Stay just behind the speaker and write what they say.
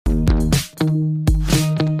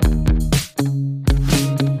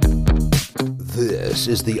This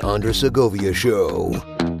is the Andres Segovia Show.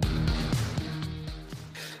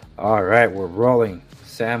 All right, we're rolling.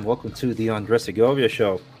 Sam, welcome to the Andres Segovia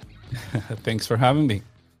Show. Thanks for having me.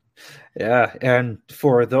 Yeah, and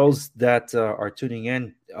for those that are tuning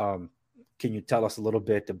in, can you tell us a little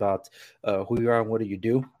bit about who you are and what do you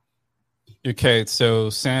do? Okay, so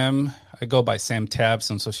Sam, I go by Sam Tavs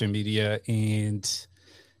on social media, and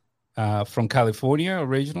from California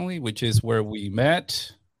originally, which is where we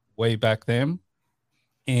met way back then,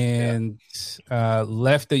 and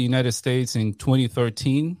left the United States in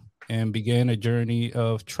 2013 and began a journey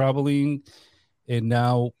of traveling, and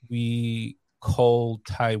now we call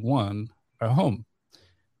Taiwan our home.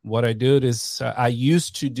 What I did is I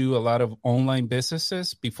used to do a lot of online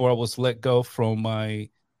businesses before I was let go from my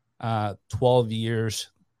 12 years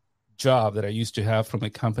job that I used to have from a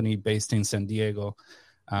company based in San Diego,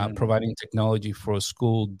 providing technology for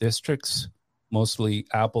school districts, mostly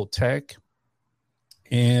Apple Tech.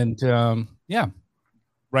 And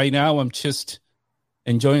right now I'm just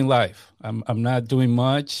enjoying life. I'm not doing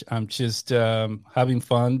much. I'm just having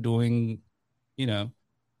fun doing,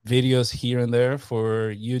 videos here and there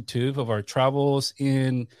for YouTube of our travels.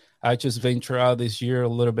 And I just venture out this year a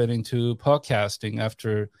little bit into podcasting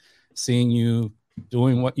after seeing you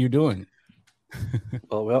doing what you're doing.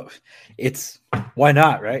 Well, it's why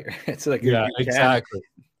not, right? It's like exactly.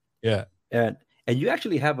 Yeah. And you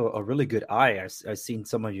actually have a really good eye. I've seen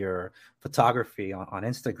some of your photography on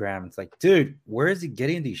Instagram. It's like, dude, where is he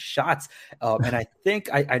getting these shots? And I think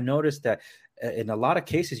I noticed that in a lot of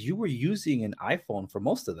cases, you were using an iPhone for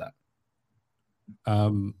most of that.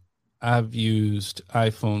 I've used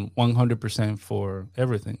iPhone 100% for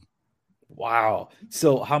everything. Wow.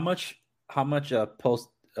 So how much post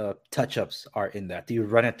touch-ups are in that? Do you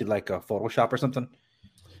run it through like a Photoshop or something?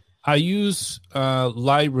 I use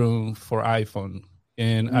Lightroom for iPhone,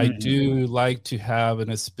 and I do like to have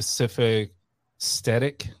a specific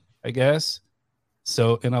aesthetic, I guess.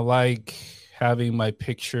 So, and I like having my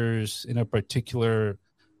pictures in a particular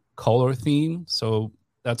color theme. So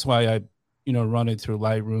that's why I, run it through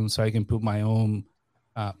Lightroom so I can put my own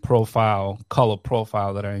color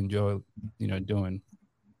profile that I enjoy, doing.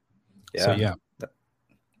 Yeah.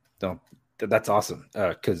 So, that's awesome.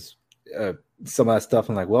 Because some of that stuff,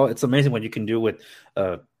 I'm like, well, it's amazing what you can do with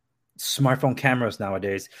smartphone cameras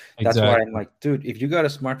nowadays. That's why I'm like, dude, if you got a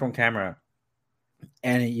smartphone camera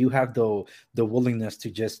and you have the willingness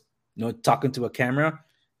to just talk into a camera,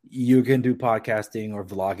 you can do podcasting or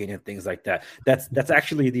vlogging and things like that. That's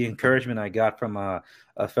actually the encouragement I got from a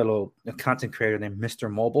fellow content creator named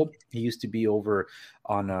Mr. Mobile. He used to be over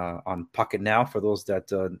on Pocket Now. For those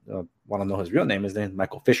that want to know his real name, his name is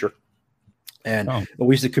Michael Fisher. And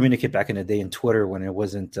we used to communicate back in the day in Twitter when it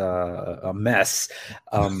wasn't a mess.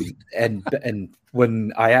 And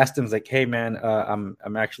when I asked him, like, "Hey, man,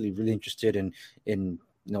 I'm actually really interested in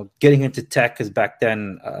getting into tech," because back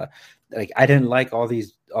then, like, I didn't like all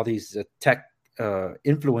these tech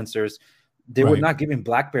influencers. They were not giving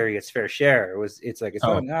BlackBerry its fair share. It's like, it's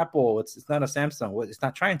not an Apple. It's not a Samsung. It's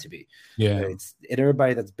not trying to be. Yeah.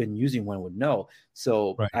 Everybody that's been using one would know.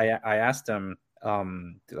 So I asked him,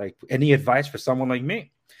 like, any advice for someone like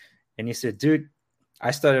me? And he said, dude,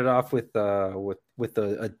 I started off with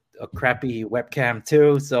a crappy webcam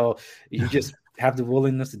too. So you just have the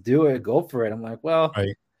willingness to do it, go for it. I'm like, well,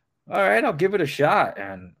 all right, I'll give it a shot.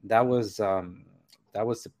 And that was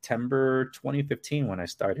September 2015 when I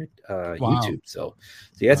started YouTube. So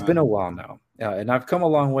yeah, it's been a while now, and I've come a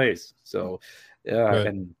long ways. So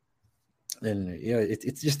and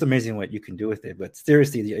it's just amazing what you can do with it. But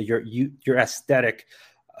seriously, your aesthetic,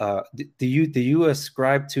 do you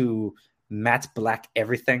ascribe to matte black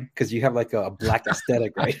everything? Because you have like a black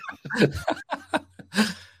aesthetic, right?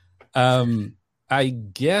 I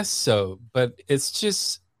guess so, but it's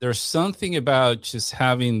just, there's something about just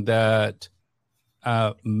having that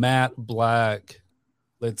matte black,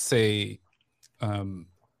 let's say,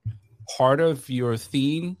 part of your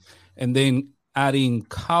theme, and then adding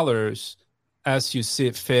colors as you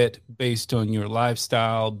see fit based on your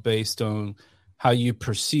lifestyle, based on how you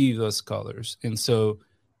perceive those colors. And so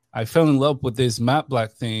I fell in love with this matte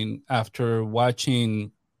black thing after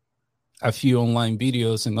watching a few online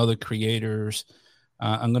videos and other creators.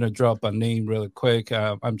 I'm going to drop a name really quick.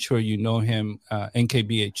 I'm sure you know him,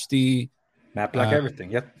 NKBHD. Matte black everything.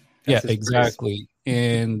 Yep. Yeah, exactly.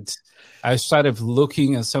 And I started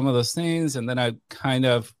looking at some of those things, and then I kind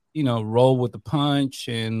of, roll with the punch,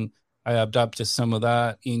 and I adopted some of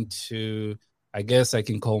that into, I guess I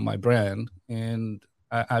can call my brand. And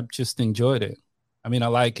I've just enjoyed it. I mean, I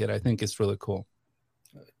like it. I think it's really cool.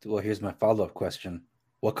 Well, here's my follow-up question.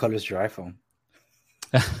 What color is your iPhone?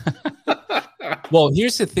 Well,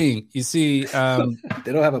 here's the thing. You see, they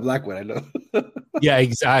don't have a black one, I know. Yeah,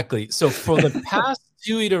 exactly. So for the past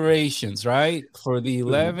two iterations, right, for the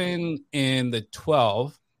 11 and the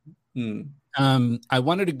 12, I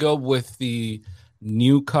wanted to go with the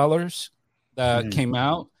new colors that came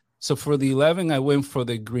out. So for the 11, I went for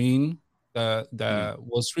the green that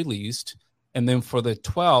was released. And then for the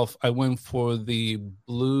 12, I went for the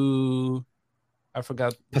blue. I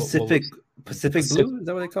forgot. Pacific blue? Is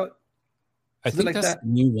that what they call it? I think like that's the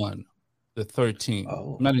new one, the 13.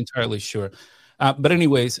 Oh. I'm not entirely sure. But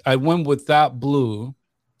anyways, I went with that blue.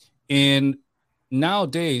 And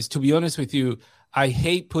nowadays, to be honest with you, I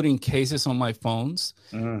hate putting cases on my phones.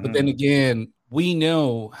 But then again, we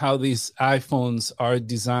know how these iPhones are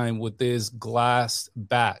designed with this glass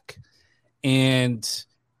back. And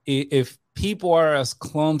if people are as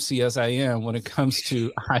clumsy as I am when it comes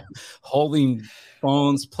to holding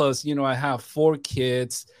phones, plus, I have 4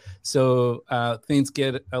 kids, so things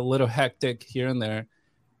get a little hectic here and there.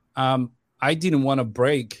 I didn't want to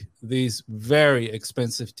break these very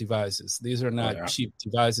expensive devices. These are not cheap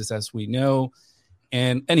devices, as we know.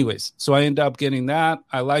 And anyways, so I end up getting that.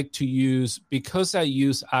 I like to use, because I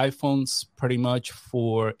use iPhones pretty much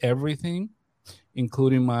for everything,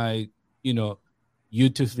 including my,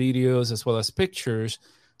 YouTube videos as well as pictures.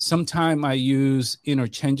 Sometimes I use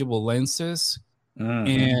interchangeable lenses.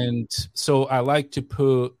 And so I like to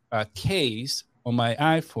put a case on my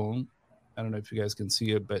iPhone. I don't know if you guys can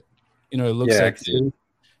see it, but it looks like this.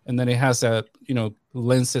 And then it has a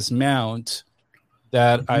lenses mount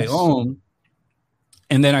that I own,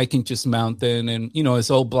 and then I can just mount them, and it's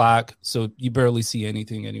all black, so you barely see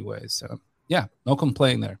anything anyway. So yeah, no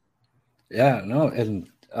complaint there. Yeah, no, and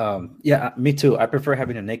me too. I prefer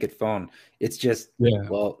having a naked phone. It's just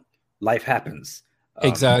well, life happens.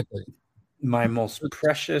 Exactly. My most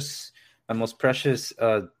precious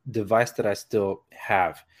device that I still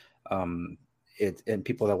have, and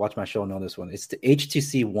people that watch my show know this one. It's the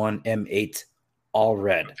HTC One M8 all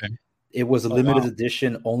red. Okay. It was a limited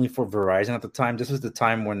edition only for Verizon at the time. This was the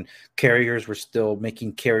time when carriers were still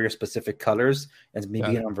making carrier-specific colors, and me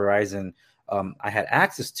being on Verizon, I had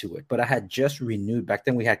access to it. But I had just renewed. Back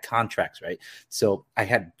then, we had contracts, right? So I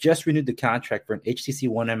had just renewed the contract for an HTC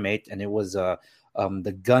One M8, and it was the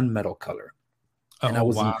gunmetal color. And I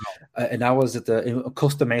was in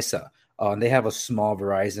Costa Mesa. And they have a small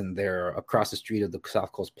Verizon there across the street of the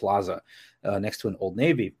South Coast Plaza, next to an Old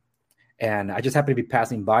Navy. And I just happened to be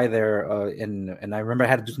passing by there, and I remember I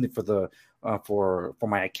had to do something for the for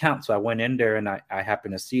my account. So I went in there, and I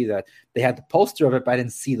happened to see that they had the poster of it, but I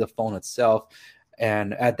didn't see the phone itself.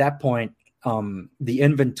 And at that point, the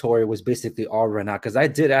inventory was basically all run out, because I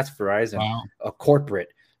did ask Verizon, a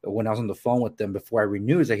corporate, when I was on the phone with them before I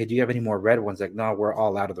renewed. It's like, hey, do you have any more red ones? Like, no, we're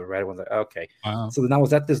all out of the red ones. Like, okay. So then I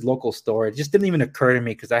was at this local store. It just didn't even occur to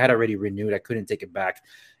me, because I had already renewed. I couldn't take it back.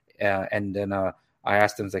 And then I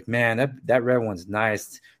asked them, like, man, that red one's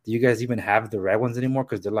nice. Do you guys even have the red ones anymore?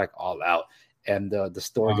 Because they're like all out. And the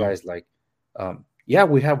store guy's like, yeah,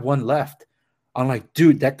 we have one left. I'm like,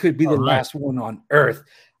 dude, that could be the last one on earth.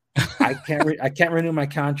 I can't renew my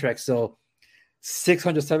contract. So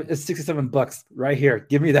 $67 right here.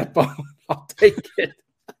 Give me that phone. I'll take it.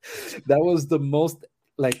 That was the most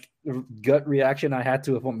gut reaction I had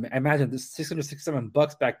to a phone. Imagine this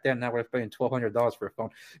 $667 back then. Now we're paying $1,200 for a phone,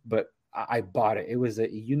 but I bought it. It was a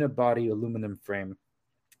unibody aluminum frame.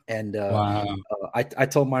 And I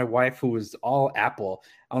told my wife, who was all Apple,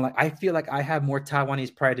 I'm like, I feel like I have more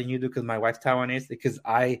Taiwanese pride than you do, because my wife's Taiwanese, because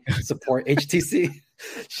I support HTC.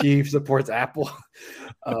 She supports Apple.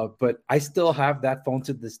 But I still have that phone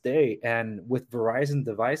to this day. And with Verizon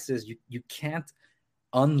devices, you can't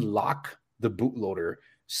unlock the bootloader.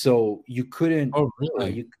 So you couldn't. Oh,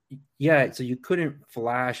 really? So you couldn't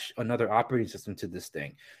flash another operating system to this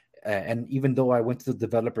thing. And even though I went to the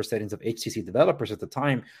developer settings of HTC developers at the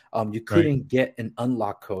time, you couldn't get an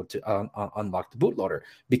unlock code to unlock the bootloader,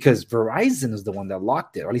 because Verizon is the one that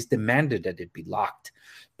locked it, or at least demanded that it be locked.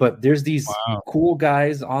 But there's these cool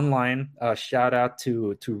guys online. Shout out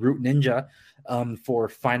to Root Ninja for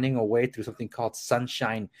finding a way through something called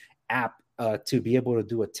Sunshine app to be able to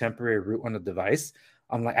do a temporary root on the device.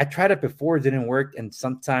 I'm like, I tried it before, it didn't work. And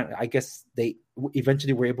sometime, I guess they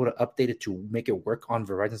eventually were able to update it to make it work on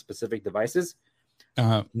Verizon specific devices.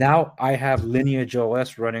 Now I have Lineage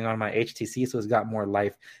OS running on my HTC, so it's got more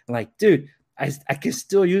life. I'm like, dude, I can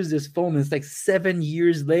still use this phone. It's like 7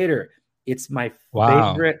 years later. It's my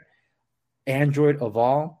favorite Android of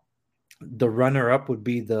all. The runner-up would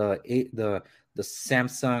be the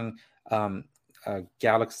Samsung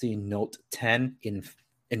Galaxy Note 10 in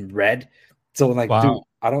in red. So like, wow. dude,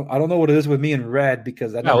 I don't know what it is with me in red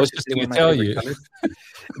because I was just going to tell you. Colors.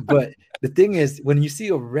 But the thing is, when you see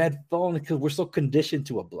a red phone, because we're so conditioned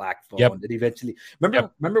to a black phone, that eventually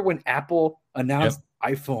remember when Apple announced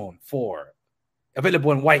iPhone 4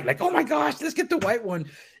 available in white, like, oh my gosh, let's get the white one.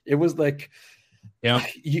 It was like,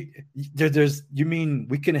 you mean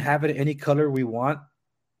we can have it any color we want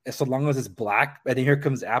so long as it's black? And then here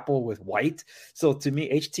comes Apple with white. So to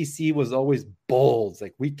me, HTC was always bold. It's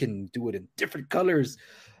like, we can do it in different colors.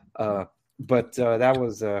 But that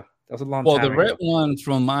was a long time ago. Well, the red one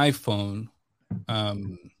from iPhone,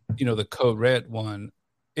 the code red one,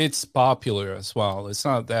 it's popular as well. It's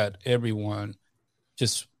not that everyone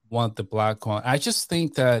just want the black one. I just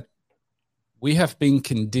think that we have been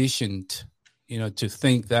conditioned, to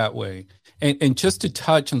think that way. And just to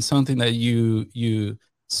touch on something that you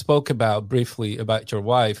spoke about briefly about your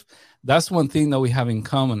wife, that's one thing that we have in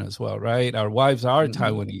common as well, right? Our wives are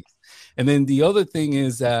Taiwanese. And then the other thing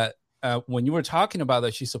is that when you were talking about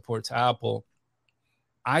that she supports Apple,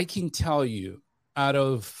 I can tell you, out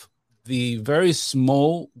of the very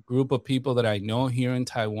small group of people that I know here in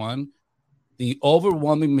Taiwan, the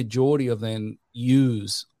overwhelming majority of them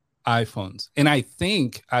use iPhones. And I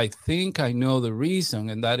think I know the reason,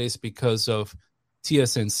 and that is because of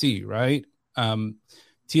TSMC, right?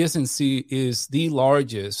 TSMC is the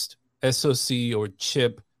largest SoC or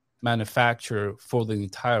chip manufacturer for the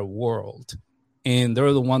entire world. And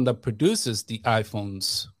they're the one that produces the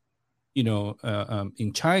iPhones,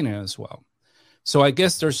 in China as well. So I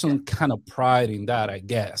guess there's some kind of pride in that, I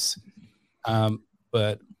guess.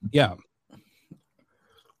 But yeah.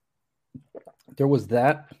 There was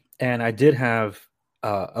that. And I did have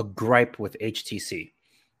a gripe with HTC.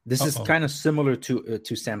 This is kind of similar to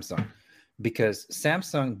Samsung, because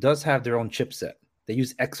Samsung does have their own chipset. They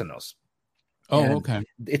use Exynos. Okay.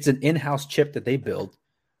 It's an in-house chip that they build.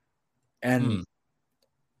 And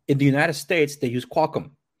in the United States, they use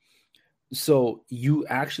Qualcomm. So you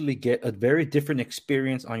actually get a very different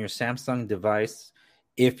experience on your Samsung device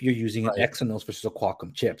if you're using an Exynos versus a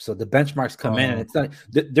Qualcomm chip. So the benchmarks come in, and it's not,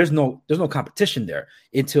 there's no competition there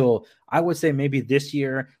until, I would say, maybe this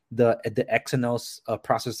year the Exynos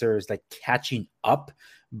processor is like catching up.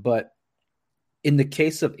 But in the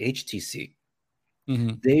case of HTC,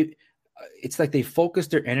 it's like they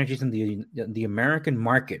focused their energies in the American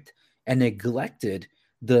market and neglected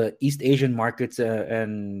the East Asian markets,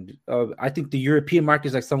 and I think the European market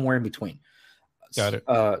is like somewhere in between. Got it.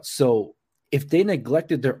 So if they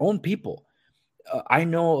neglected their own people, I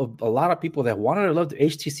know of a lot of people that wanted to love the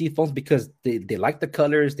HTC phones because they like the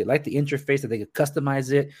colors, they like the interface, that they could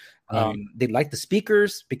customize it. They like the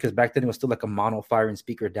speakers, because back then it was still like a mono firing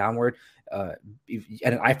speaker downward, and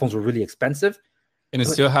iPhones were really expensive. And it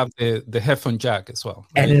still have the headphone jack as well.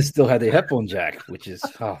 Right? And it still had the headphone jack, which is,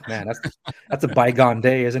 oh man, that's a bygone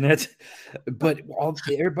day, isn't it? But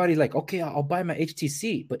everybody like, okay, I'll buy my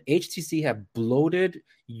HTC. But HTC have bloated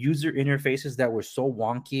user interfaces that were so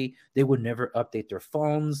wonky. They would never update their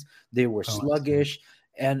phones. They were sluggish.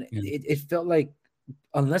 And it felt like,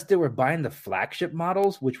 unless they were buying the flagship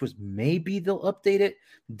models, which was maybe they'll update it,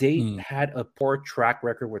 they had a poor track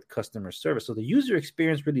record with customer service. So the user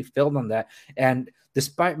experience really failed on that. And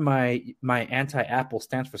despite my anti-Apple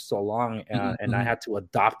stance for so long, and I had to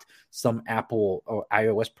adopt some Apple or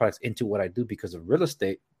iOS products into what I do because of real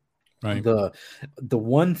estate, the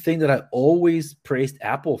one thing that I always praised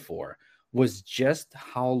Apple for was just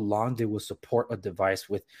how long they will support a device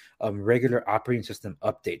with regular operating system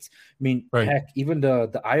updates. I mean, heck, even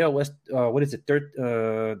the iOS, what is it,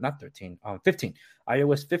 15,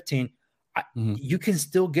 iOS 15, you can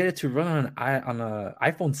still get it to run on an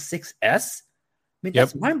iPhone 6S. I mean,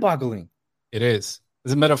 that's mind-boggling. It is.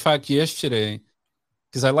 As a matter of fact, yesterday,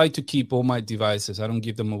 because I like to keep all my devices, I don't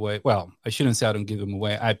give them away. Well, I shouldn't say I don't give them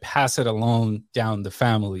away. I pass it along down the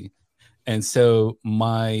family. And so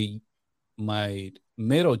my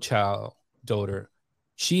middle child daughter,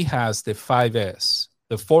 she has the 5S.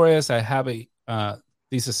 The 4S, I have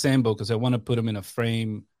disassembled because I want to put them in a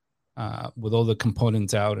frame with all the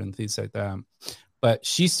components out and things like that. But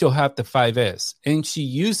she still have the 5S, and she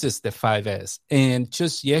uses the 5S. And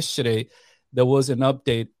just yesterday, there was an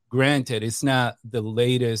update. Granted, it's not the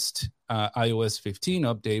latest iOS 15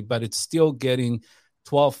 update, but it's still getting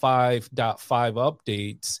 12.5.5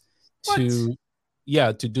 updates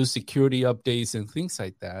to do security updates and things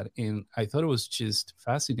like that. And I thought it was just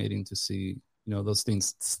fascinating to see, those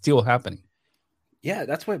things still happening. Yeah,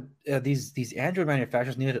 that's what these Android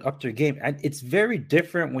manufacturers needed to up their game. And it's very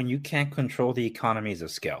different when you can't control the economies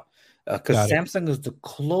of scale. Because Samsung is the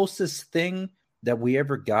closest thing that we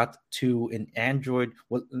ever got to an Android,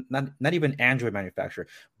 well, not even Android manufacturer,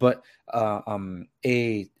 but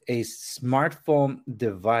a smartphone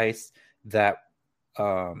device that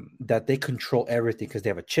that they control everything because they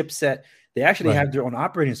have a chipset. They actually have their own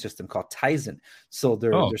operating system called Tizen. So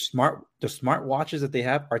their smart watches that they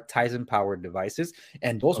have are Tizen powered devices,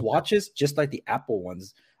 and those watches, just like the Apple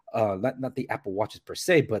ones, not the Apple watches per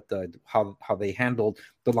se, but how they handled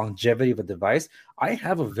the longevity of a device. I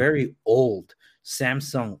have a very old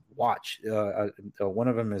Samsung watch. One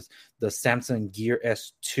of them is the Samsung Gear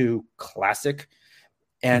S2 Classic,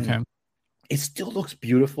 and it still looks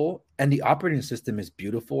beautiful, and the operating system is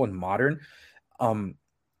beautiful and modern.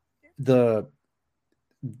 They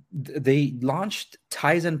launched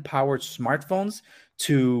Tizen powered smartphones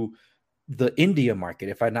to the India market,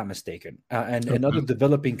 if I'm not mistaken, and other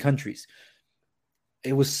developing countries.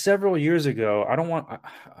 It was several years ago. I don't want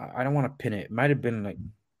to pin it. It might have been like,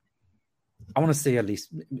 I want to say at least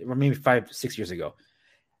maybe 5-6 years ago.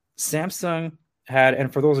 Samsung had,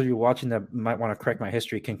 and for those of you watching that might want to correct my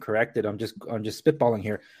history, can correct it. I'm just spitballing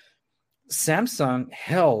here. Samsung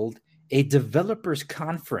held a developers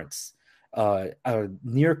conference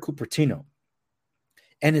near Cupertino,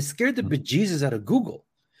 and it scared the bejesus out of Google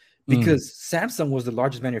because Samsung was the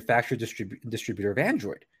largest manufacturer distributor of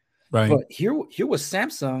Android. Right. But here was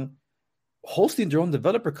Samsung hosting their own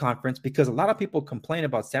developer conference, because a lot of people complain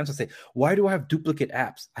about Samsung, say, why do I have duplicate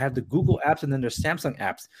apps? I have the Google apps and then there's Samsung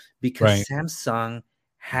apps, because Samsung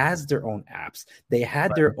has their own apps. They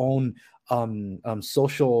had their own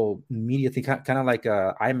social media thing, kind of like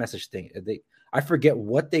a iMessage thing. I forget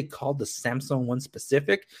what they called the Samsung one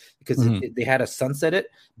specific, because they had a sunset it,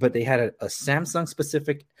 but they had a Samsung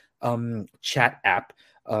specific chat app,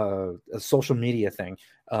 a social media thing.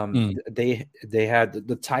 They had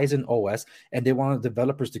the Tizen OS, and they wanted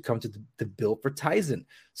developers to come to build for Tizen.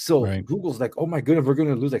 So Google's like, oh my goodness, we're going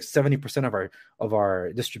to lose like 70% of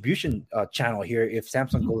our distribution channel here if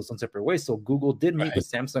Samsung goes some separate way. So Google did meet with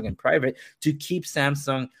Samsung in private to keep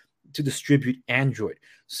Samsung to distribute Android.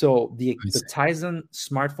 So the Tizen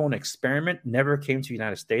smartphone experiment never came to the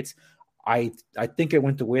United States. I think it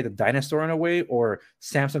went the way of the dinosaur in a way, or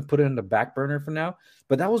Samsung put it in the back burner for now.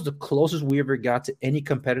 But that was the closest we ever got to any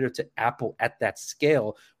competitor to Apple at that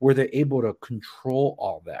scale, where they're able to control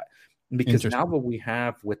all that. Because now what we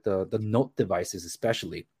have with the Note devices,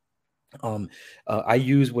 especially, I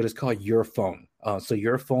use what is called Your Phone. So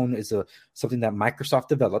Your Phone is something that Microsoft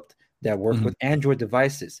developed that works with Android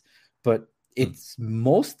devices, but it's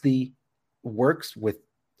mostly works with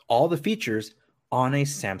all the features on a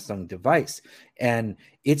Samsung device, and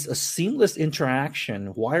it's a seamless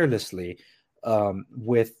interaction wirelessly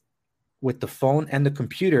with the phone and the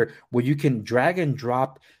computer, where you can drag and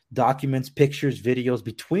drop documents, pictures, videos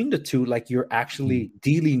between the two, like you're actually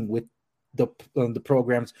dealing with the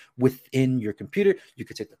programs within your computer. You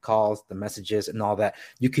could take the calls, the messages, and all that.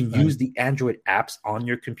 You can use the Android apps on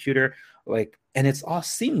your computer, and it's all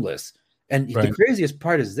seamless. And the craziest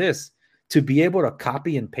part is this: to be able to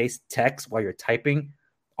copy and paste text while you're typing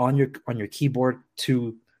on your keyboard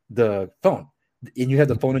to the phone, and you have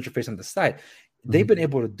the phone interface on the side. They've been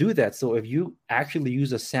able to do that. So if you actually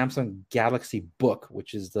use a Samsung Galaxy Book,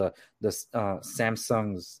 which is the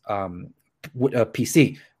Samsung's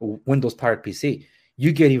PC, Windows powered PC,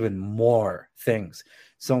 you get even more things.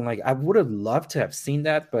 So I would have loved to have seen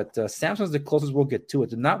that, but Samsung's the closest we'll get to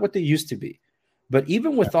it. They're not what they used to be. But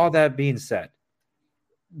even with all that being said,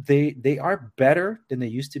 they are better than they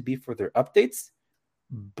used to be for their updates,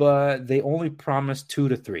 but they only promise 2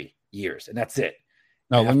 to 3 years, and that's it.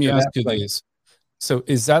 Now, let me ask you this. So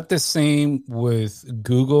is that the same with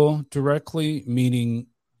Google directly, meaning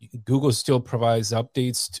Google still provides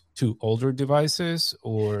updates to older devices,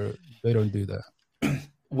 or they don't do that?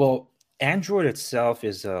 Well, Android itself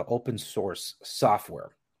is open source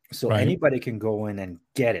software. So anybody can go in and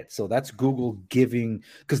get it. So that's Google giving,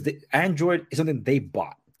 because the Android is something they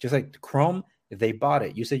bought. Just like Chrome, they bought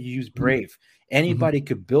it. You said you use Brave. Anybody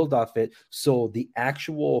could build off it. So the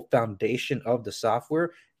actual foundation of the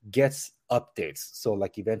software gets updates. So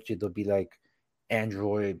eventually there'll be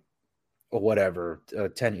Android or whatever,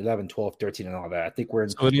 10, 11, 12, 13, and all that. I think we're in.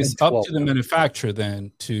 So it is up to the manufacturer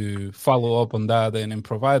then to follow up on that and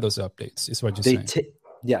provide those updates, is what you're saying.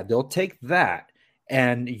 They'll take that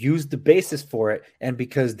and use the basis for it. And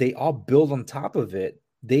because they all build on top of it,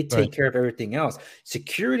 they take care of everything else.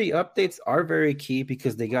 Security updates are very key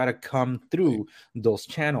because they got to come through those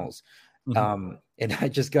channels. And I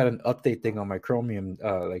just got an update thing on my Chromium,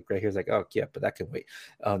 right here. It's oh yeah, but that can wait.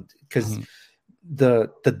 Because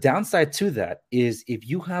the downside to that is if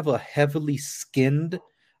you have a heavily skinned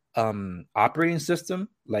operating system,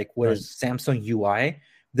 like what is Samsung UI,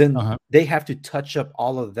 then they have to touch up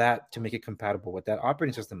all of that to make it compatible with that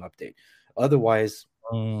operating system update. Otherwise,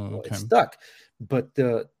 it's stuck. But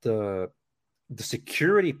the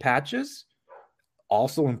security patches,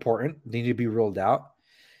 also important, they need to be rolled out.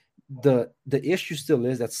 The issue still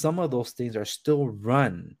is that some of those things are still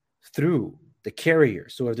run through the carrier.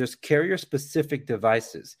 So if there's carrier specific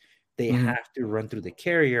devices, they have to run through the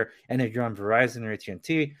carrier. And if you're on Verizon or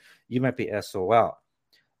AT&T, you might be SOL.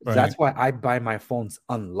 Right. That's why I buy my phones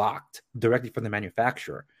unlocked directly from the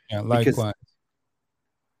manufacturer. Yeah, likewise.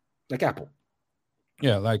 Like Apple.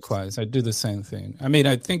 Yeah, likewise. I do the same thing. I mean,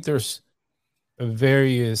 I think there's a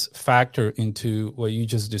various factor into what you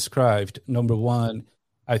just described. Number one,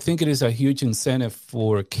 I think it is a huge incentive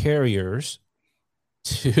for carriers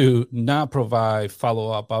to not provide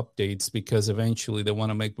follow-up updates because eventually they want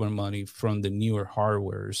to make more money from the newer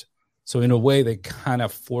hardwares. So in a way, they're kind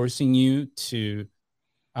of forcing you to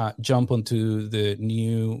jump onto the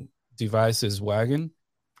new devices wagon.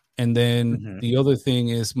 And then the other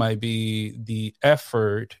thing might be the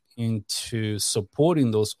effort into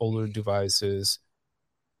supporting those older devices,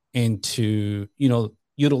 into,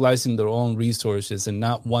 utilizing their own resources and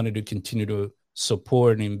not wanting to continue to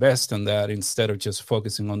support and invest in that instead of just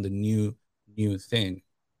focusing on the new thing.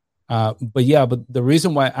 But the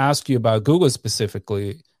reason why I asked you about Google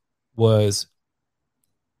specifically was,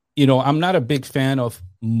 I'm not a big fan of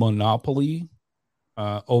monopoly,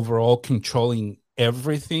 overall controlling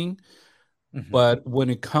everything. But when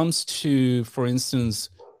it comes to, for instance,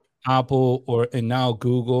 Apple and now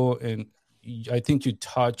Google, and I think you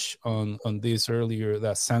touched on this earlier,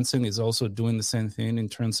 that Samsung is also doing the same thing in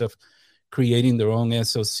terms of creating their own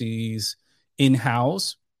SoCs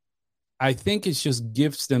in-house. I think it just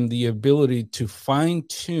gives them the ability to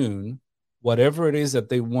fine-tune whatever it is that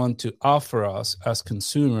they want to offer us as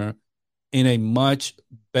consumer in a much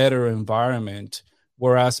better environment.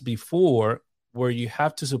 Whereas before, where you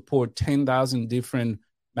have to support 10,000 different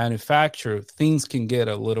manufacturers, things can get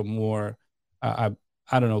a little more, I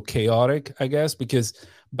don't know, chaotic, I guess, because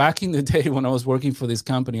back in the day when I was working for this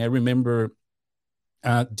company, I remember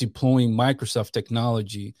deploying Microsoft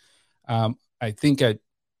technology. I think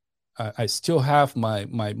I still have my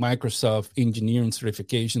Microsoft engineering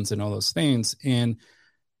certifications and all those things. And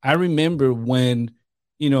I remember when,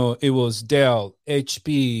 it was Dell,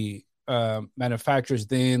 HP, manufacturers,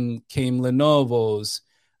 then came Lenovo's,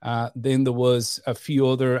 then there was a few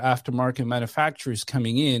other aftermarket manufacturers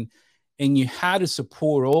coming in, and you had to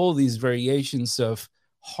support all these variations of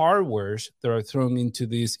hardwares that are thrown into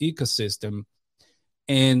this ecosystem.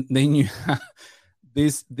 And then you have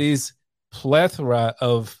this plethora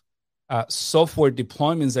of software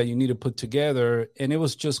deployments that you need to put together, and it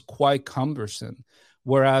was just quite cumbersome.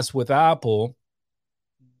 Whereas with Apple,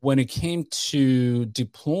 when it came to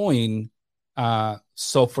deploying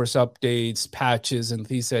software updates, patches, and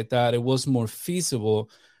things like that, it was more feasible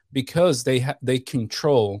because they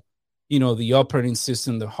control, the operating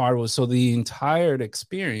system, the hardware. So the entire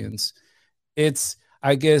experience, it's,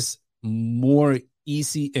 I guess, more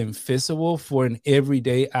easy and feasible for an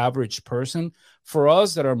everyday average person. For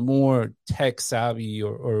us that are more tech savvy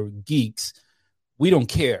or geeks, we don't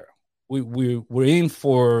care. We're in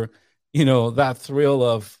for, that thrill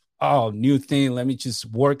of, oh, new thing, let me just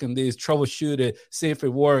work on this, troubleshoot it, see if it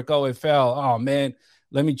worked. Oh, it fell. Oh, man,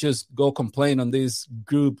 let me just go complain on this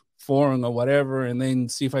group forum or whatever, and then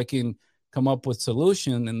see if I can come up with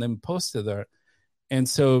solution and then post it there. And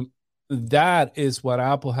so that is what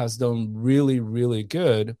Apple has done really, really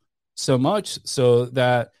good. So much so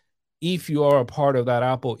that if you are a part of that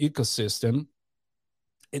Apple ecosystem,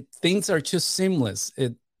 things are just seamless.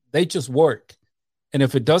 They just work. And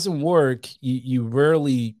if it doesn't work, you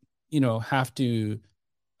rarely, have to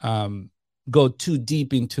go too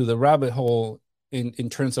deep into the rabbit hole in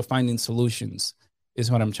terms of finding solutions, is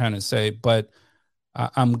what I'm trying to say. But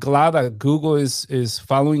I'm glad that Google is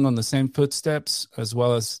following on the same footsteps, as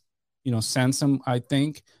well as, Samsung, I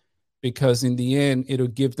think, because in the end, it'll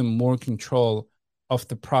give them more control of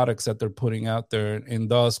the products that they're putting out there, and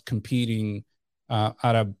thus competing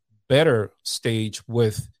at a better stage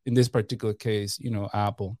with, in this particular case,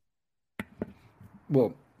 Apple.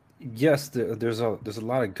 Well, yes, there's a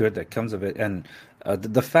lot of good that comes of it, and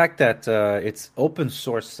the fact that it's open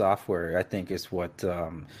source software, I think, is what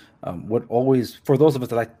always, for those of us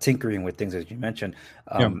that like tinkering with things, as you mentioned,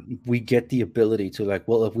 we get the ability to, like,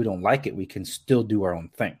 well, if we don't like it, we can still do our own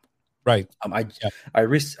thing. Right. I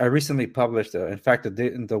recently published, in fact,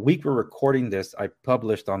 the week we're recording this, I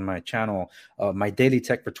published on my channel my daily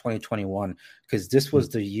tech for 2021, because this was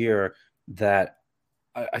the year that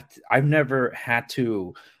I've never had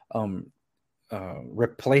to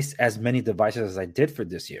replace as many devices as I did for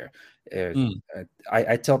this year.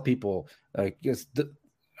 I tell people,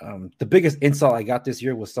 the biggest insult I got this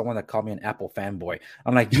year was someone that called me an Apple fanboy.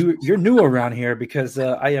 I'm like, you're new around here because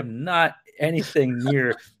I am not anything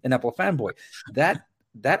near an Apple fanboy.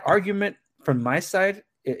 That argument from my side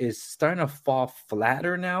is starting to fall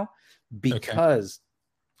flatter now because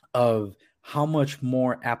of how much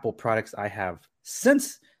more Apple products I have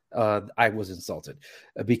since I was insulted.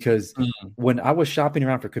 Because when I was shopping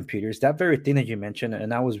around for computers, that very thing that you mentioned,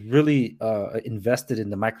 and I was really invested in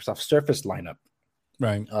the Microsoft Surface lineup.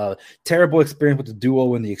 Right. Terrible experience with the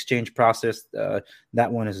Duo and the exchange process.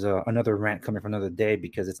 That one is another rant coming for another day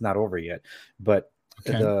because it's not over yet. But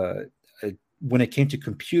when it came to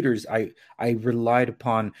computers, I relied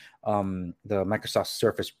upon the Microsoft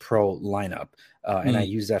Surface Pro lineup, and I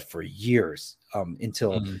used that for years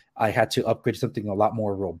until I had to upgrade something a lot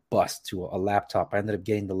more robust to a laptop. I ended up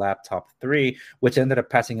getting the laptop 3, which I ended up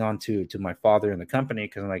passing on to my father in the company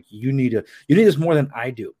because I'm like, you need this more than I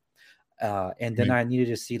do. And then I needed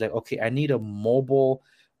to see like, okay, I need a mobile,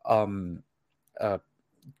 I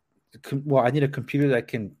need a computer that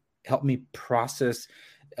can help me process,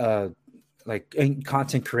 like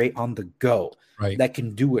content create on the go, that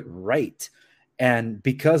can do it right. And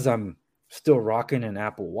because I'm still rocking an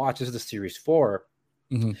Apple Watch, this is the Series 4.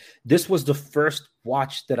 This was the first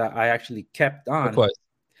watch that I actually kept on.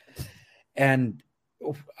 And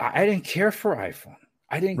I didn't care for iPhone.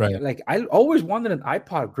 I didn't like. I always wanted an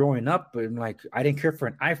iPod growing up, but like I didn't care for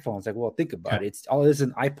an iPhone. It's like, well, think about it. It's all is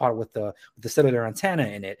an iPod with the cellular antenna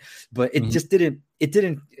in it, but it just didn't. It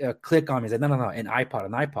didn't click on me. It's like, no, an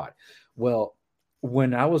iPod. Well,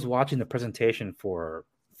 when I was watching the presentation for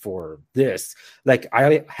this, like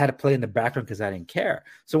I had to play in the background because I didn't care.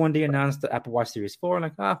 So when they announced the Apple Watch Series 4,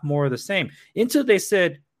 I'm like, more of the same. Until they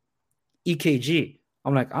said EKG,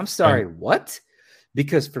 I'm like, I'm sorry, what?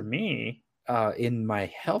 Because for me, in my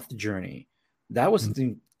health journey, that was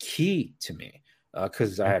something key to me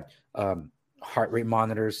because I had heart rate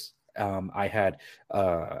monitors. I had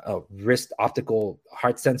wrist optical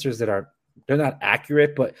heart sensors they're not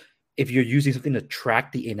accurate, but if you're using something to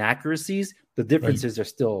track the inaccuracies, the differences are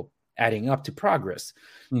still adding up to progress.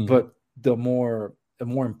 But the more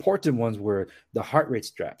important ones were the heart rate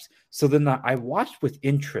straps. So then I watched with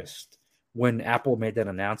interest when Apple made that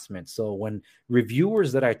announcement. So when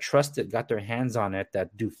reviewers that I trusted got their hands on it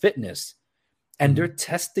that do fitness, and they're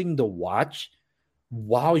testing the watch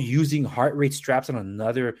while using heart rate straps on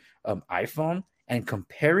another iPhone and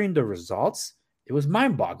comparing the results, it was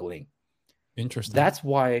mind-boggling. Interesting. That's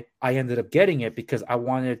why I ended up getting it, because I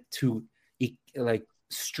wanted to like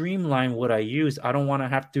streamline what I use. I don't want to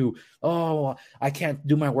have to, I can't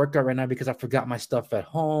do my workout right now because I forgot my stuff at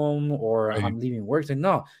home or I'm leaving work. So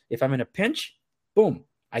no, if I'm in a pinch, boom,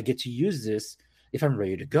 I get to use this if I'm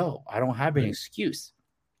ready to go. I don't have an excuse.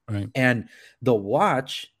 And the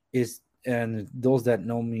watch is, and those that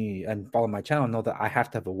know me and follow my channel know that I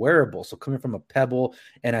have to have a wearable. So coming from a Pebble,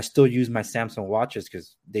 and I still use my Samsung watches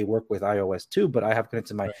because they work with iOS too, but I have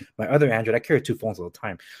connected to my other Android. I carry 2 phones all the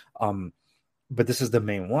time. But this is the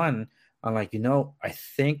main one. I'm like, I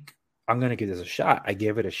think I'm going to give this a shot. I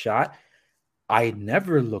gave it a shot. I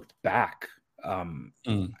never looked back.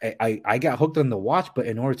 I got hooked on the watch, but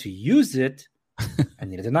in order to use it, I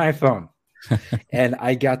needed an iPhone. And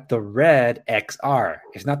I got the red XR.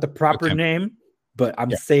 It's not the proper name, but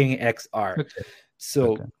I'm saying XR.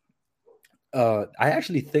 So I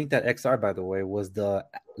actually think that XR, by the way, was the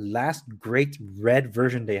last great red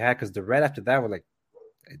version they had, because the red after that were like,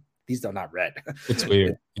 these are not red. It's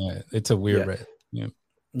weird. Yeah, it's a weird red.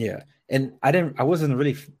 Yeah. And I wasn't a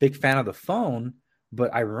really big fan of the phone,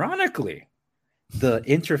 but ironically, the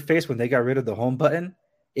interface when they got rid of the home button,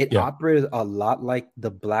 it operated a lot like the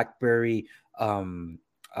BlackBerry Playbook,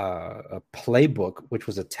 which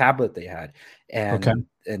was a tablet they had, and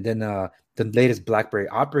then the latest BlackBerry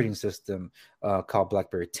operating system called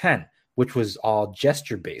BlackBerry 10, which was all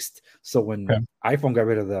gesture based. So when iPhone got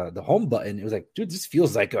rid of the home button, it was like, dude, this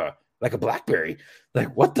feels like a BlackBerry.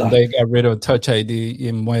 Like, what the? They got rid of Touch ID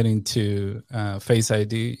and went into Face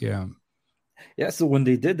ID. Yeah, so when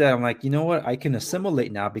they did that, I'm like, you know what? I can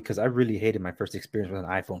assimilate now, because I really hated my first experience with an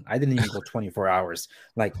iPhone. I didn't even go 24 hours,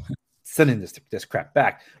 like sending this crap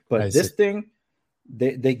back. But this thing,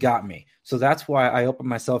 they got me. So that's why I opened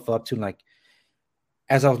myself up to, like,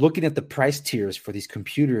 as I was looking at the price tiers for these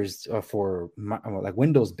computers for like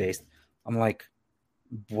Windows based, I'm like,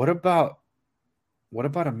 what about a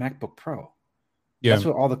MacBook Pro? That's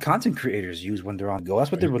what all the content creators use when they're on go.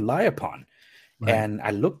 That's what they rely upon. And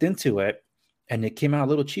I looked into it, and it came out a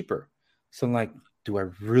little cheaper. So I'm like, do I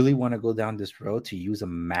really want to go down this road to use a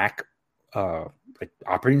Mac like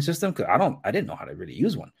operating system because I didn't know how to really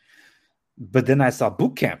use one. But then I saw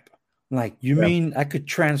Boot Camp. I'm like, you mean I could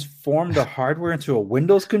transform the hardware into a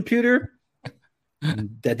Windows computer?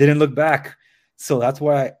 That didn't look back. So that's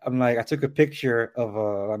why I'm like, I took a picture of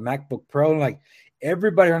a MacBook Pro and like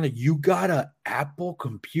everybody on it, you got an Apple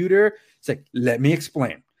computer? It's like, let me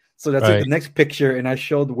explain. So that's like the next picture, and I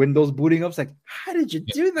showed Windows booting up. It's like, how did you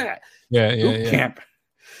do that? Boot Camp.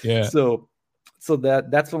 Yeah. So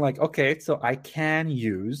that's when like, okay, so I can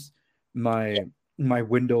use my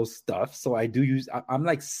Windows stuff. So I do use. I'm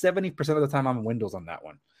like 70% of the time I'm Windows on that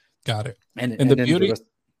one. Got it. And the then beauty.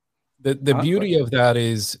 The beauty of that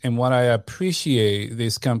is, and what I appreciate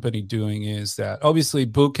this company doing is that obviously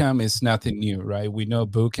Bootcamp is nothing new, right? We know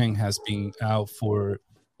Bootcamp has been out for,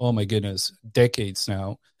 oh my goodness, decades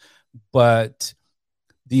now. But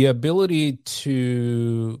the ability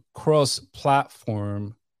to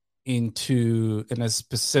cross-platform in a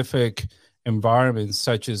specific environment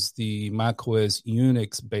such as the macOS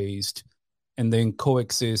Unix-based and then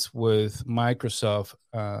coexist with Microsoft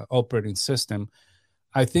operating system,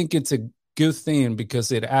 I think it's a good thing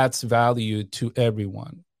because it adds value to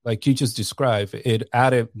everyone. Like you just described, it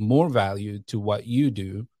added more value to what you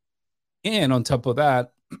do. And on top of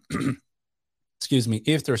that, excuse me,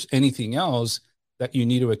 if there's anything else that you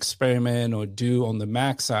need to experiment or do on the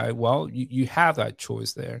Mac side, well, you have that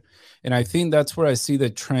choice there. And I think that's where I see the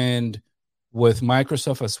trend with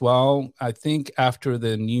Microsoft as well. I think after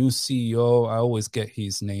the new CEO, I always get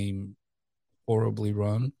his name horribly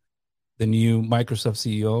wrong. The new Microsoft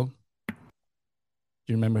CEO. Do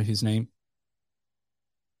you remember his name?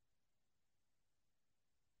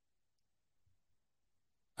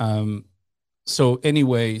 So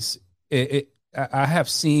anyways, I have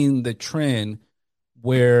seen the trend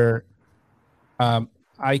where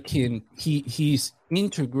he's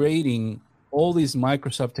integrating all this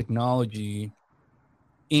Microsoft technology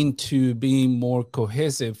into being more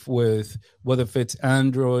cohesive with whether it's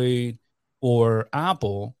Android or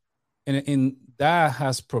Apple. And that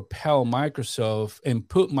has propelled Microsoft and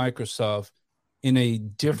put Microsoft in a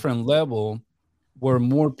different level where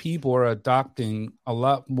more people are adopting a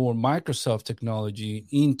lot more Microsoft technology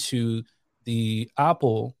into the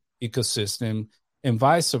Apple ecosystem and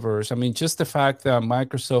vice versa. I mean, just the fact that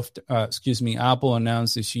Apple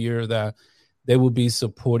announced this year that they will be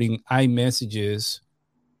supporting iMessages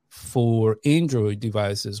for Android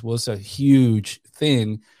devices was a huge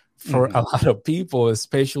thing for a lot of people,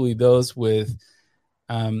 especially those with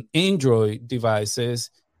Android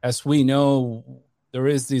devices. As we know, there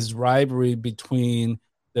is this rivalry between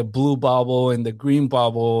the blue bubble and the green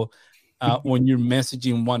bubble when you're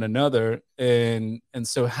messaging one another. And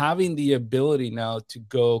so having the ability now to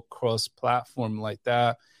go cross-platform like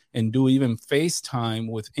that and do even FaceTime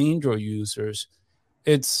with Android users,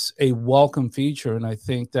 it's a welcome feature. And I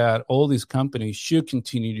think that all these companies should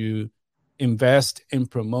continue to invest and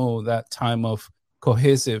promote that time of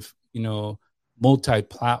cohesive,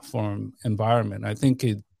 multi-platform environment. I think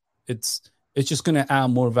it's just going to add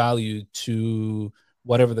more value to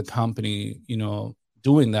whatever the company,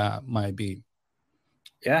 doing that might be.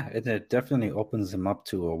 Yeah, it definitely opens them up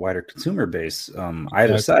to a wider consumer base,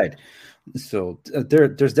 either side. So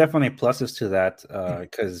there's definitely pluses to that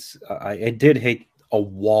because I did hate a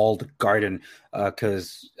walled garden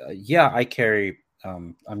because I carry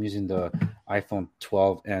I'm using the iPhone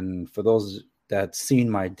 12, and for those that seen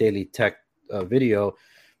my daily tech video,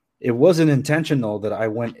 it wasn't intentional that I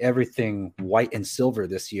went everything white and silver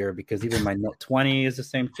this year because even my Note 20 is the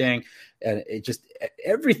same thing, and it just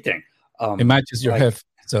everything. It matches your heft,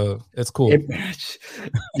 so it's cool.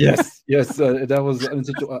 Yes. That was.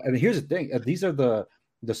 And here's the thing: these are the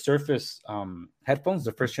Surface headphones,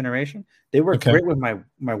 the first generation. They work great with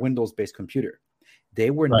my Windows-based computer. They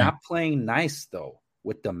were not playing nice though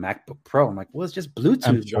with the MacBook Pro. I'm like, well, it's just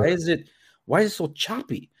Bluetooth. Sure. Why is it so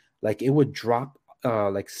choppy? Like it would drop,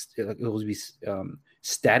 it would be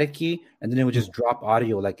staticky, and then it would just drop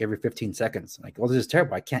audio like every 15 seconds. I'm like, well, this is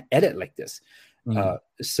terrible. I can't edit like this.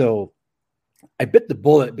 So I bit the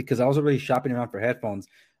bullet because I was already shopping around for headphones.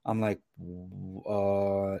 I'm like,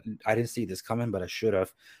 I didn't see this coming, but I should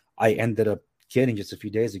have. I ended up getting just a few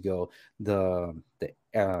days ago the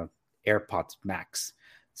AirPods Max.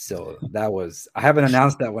 So that was, I haven't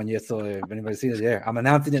announced that one yet. So if anybody's seen it there, I'm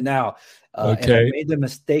announcing it now. And I made the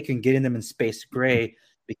mistake in getting them in space gray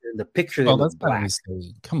because in the picture they look black. Not a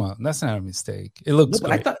mistake. Come on, that's not a mistake. It looks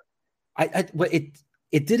great. I thought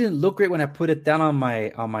it didn't look great when I put it down on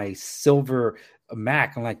my silver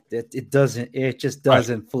Mac. I'm like, it just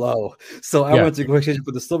doesn't flow. So I went to go exchange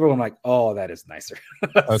for the silver one. I'm like, oh, that is nicer.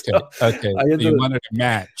 So you wanted to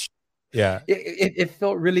match. Yeah. It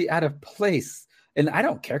felt really out of place. And I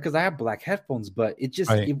don't care because I have black headphones, but it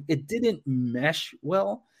just it didn't mesh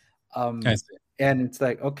well. And it's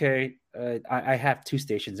like, okay, I have two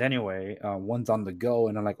stations anyway. One's on the go,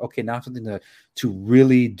 and I'm like, okay, now something to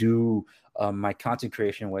really do my content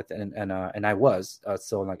creation with, and I was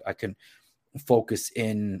so like I can focus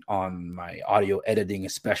in on my audio editing,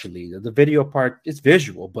 especially the video part. It's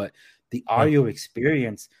visual, but the audio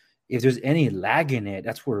experience, if there's any lag in it,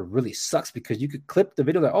 that's where it really sucks, because you could clip the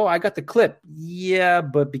video like, oh, I got the clip. Yeah,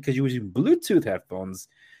 but because you're using Bluetooth headphones,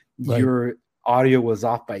 your audio was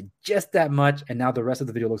off by just that much, and now the rest of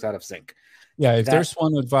the video looks out of sync. Yeah, if there's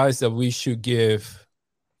one advice that we should give,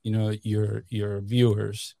 your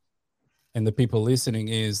viewers and the people listening,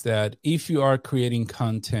 is that if you are creating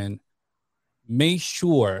content, make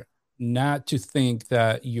sure not to think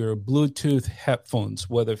that your Bluetooth headphones,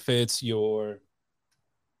 whether if it's your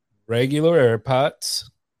regular AirPods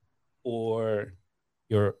or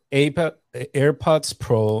your AirPods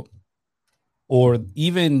Pro, or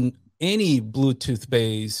even any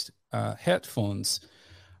Bluetooth-based headphones,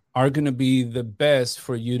 are going to be the best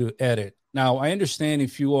for you to edit. Now, I understand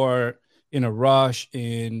if you are in a rush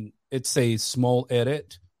and it's a small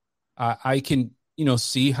edit, I can,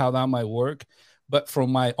 see how that might work. But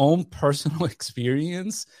from my own personal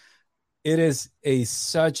experience, it is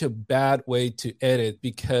such a bad way to edit,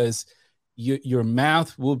 because your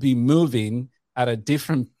mouth will be moving at a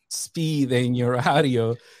different speed than your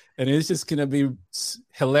audio, and it's just going to be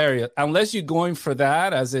hilarious, unless you're going for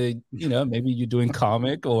that as a, maybe you're doing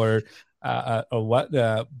comic or what.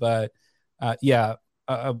 But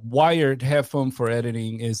a wired headphone for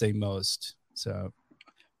editing is a must. So.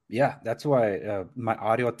 Yeah, that's why my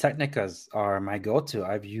Audio Technicas are my go-to.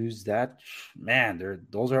 I've used that. Man,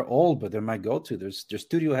 those are old, but they're my go-to. They're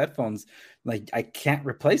studio headphones. Like, I can't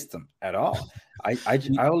replace them at all. I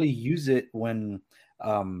only use it when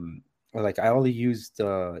like I only used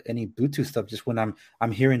any Bluetooth stuff just when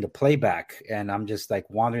I'm hearing the playback and I'm just like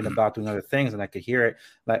wandering about doing other things, and I could hear it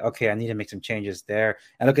like, okay, I need to make some changes there.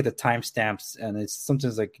 And look at the timestamps, and it's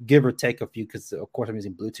sometimes like give or take a few, because of course I'm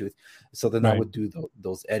using Bluetooth, so then I would do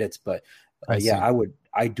those edits. But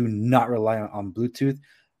I do not rely on Bluetooth.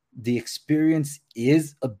 The experience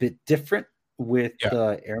is a bit different with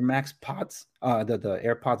the Air Max pods, the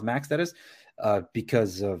AirPods Max, that is,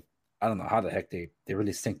 because of, I don't know how the heck they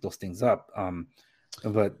really sync those things up.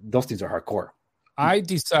 But those things are hardcore. I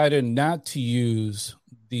decided not to use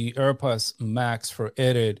the AirPods Max for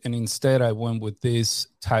edit, and instead I went with this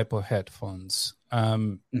type of headphones.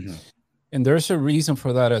 And there's a reason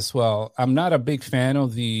for that as well. I'm not a big fan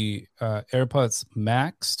of the AirPods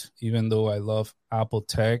Max, even though I love Apple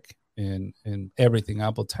Tech and everything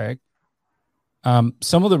Apple Tech.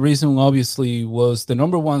 Some of the reason, obviously, was the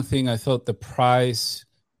number one thing. I thought the price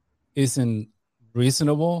isn't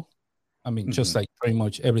reasonable. I mean, just like pretty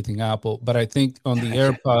much everything Apple. But I think on the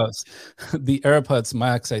AirPods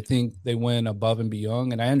Max, I think they went above and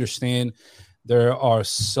beyond. And I understand there are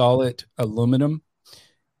solid aluminum.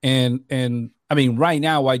 And I mean, right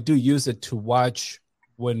now I do use it to watch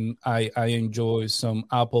when I enjoy some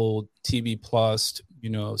Apple TV Plus,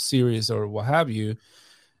 series or what have you,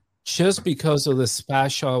 just because of the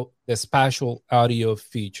spatial audio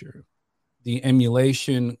feature, the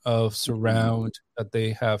emulation of surround that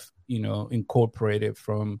they have, incorporated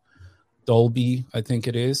from Dolby, I think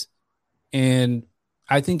it is. And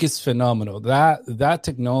I think it's phenomenal. That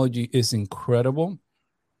technology is incredible,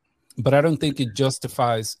 but I don't think it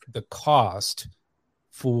justifies the cost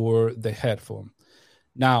for the headphone.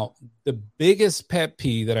 Now, the biggest pet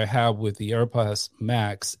peeve that I have with the AirPods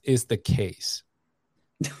Max is the case.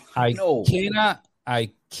 I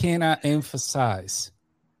cannot emphasize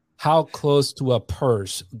how close to a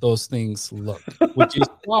purse those things look, which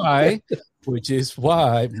is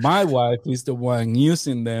why my wife is the one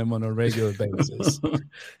using them on a regular basis.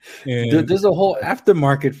 And there's a whole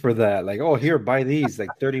aftermarket for that. Like, oh, here, buy these,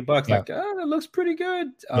 like $30. Like, oh, that looks pretty good.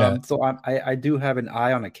 So I do have an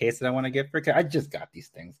eye on a case that I want to get for. I just got these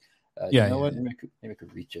things. You know what? Maybe I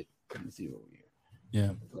could reach it. Let me see over here.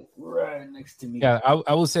 Yeah, like right next to me. Yeah,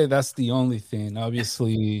 I would say that's the only thing.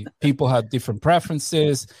 Obviously, people have different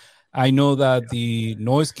preferences. I know that the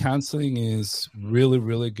noise canceling is really,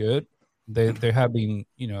 really good. They're having,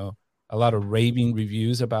 a lot of raving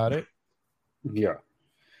reviews about it. Yeah.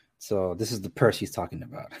 So this is the purse he's talking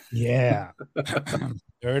about. Yeah.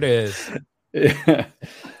 There it is. Yeah.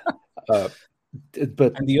 But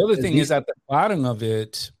and the other thing is at the bottom of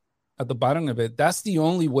it, that's the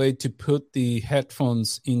only way to put the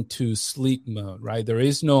headphones into sleep mode, right? There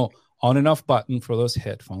is no on and off button for those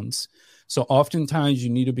headphones. So oftentimes you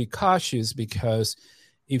need to be cautious, because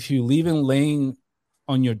if you leave it laying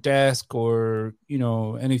on your desk or,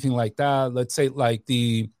 anything like that, let's say like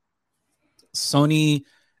the Sony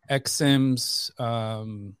XM's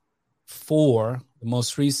 4, the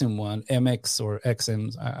most recent one, MX or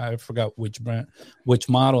XMs, I forgot which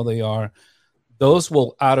model they are. Those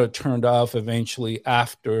will auto turned off eventually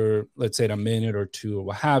after, let's say, a minute or two or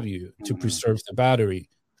what have you, to preserve the battery.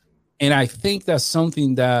 And I think that's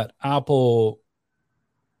something that Apple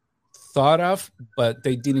thought of, but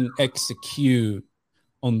they didn't execute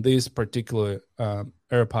on this particular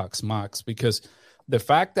AirPods Max, because the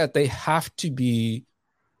fact that they have to be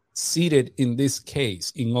seated in this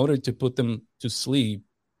case in order to put them to sleep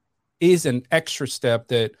is an extra step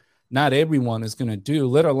that not everyone is going to do,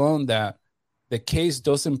 let alone that the case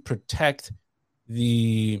doesn't protect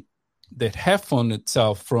the headphone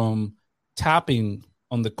itself from tapping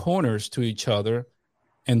on the corners to each other,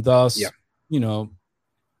 and thus,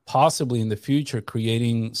 possibly in the future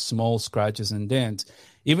creating small scratches and dents.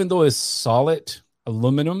 Even though it's solid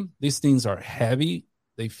aluminum, these things are heavy.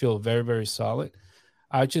 They feel very, very solid.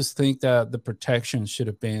 I just think that the protection should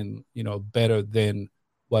have been, better than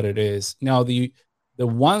what it is. Now, the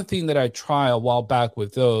one thing that I tried a while back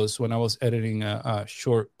with those when I was editing a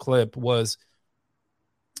short clip was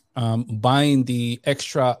buying the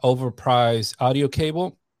extra overpriced audio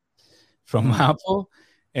cable from Apple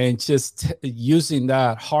and just using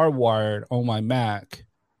that hardwired on my Mac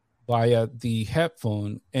via the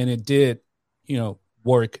headphone. And it did,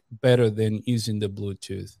 work better than using the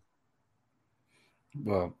Bluetooth.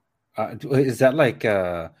 Well, is that like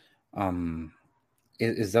a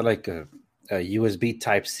USB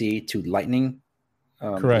Type C to Lightning?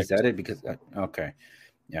 Correct. Is that it? Because okay,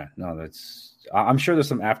 yeah, no, that's. I'm sure there's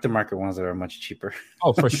some aftermarket ones that are much cheaper.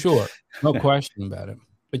 Oh, for sure, no question about it.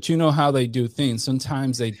 But you know how they do things.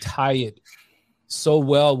 Sometimes they tie it so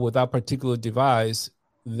well with that particular device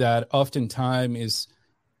that oftentimes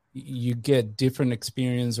you get different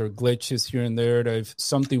experience or glitches here and there. That if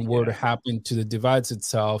something were to happen to the device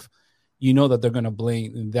itself, that they're going to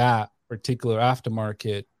blame that particular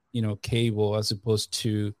aftermarket, cable as opposed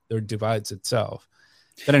to their device itself.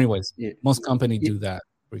 But anyways, most companies do that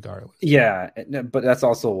regardless. Yeah, but that's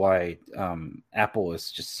also why Apple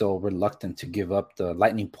is just so reluctant to give up the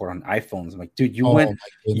Lightning port on iPhones. I'm like, dude, you went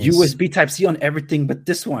USB Type C on everything but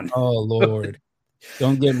this one. Oh, Lord.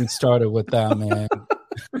 Don't get me started with that, man.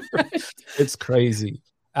 It's crazy.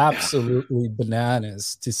 Absolutely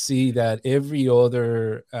bananas to see that every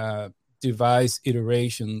other device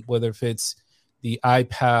iteration, whether if it's the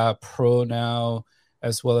iPad Pro now,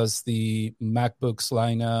 as well as the MacBooks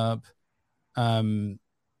lineup,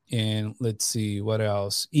 and let's see what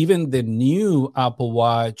else. Even the new Apple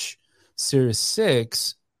Watch Series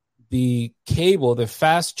 6, the cable, the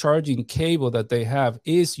fast charging cable that they have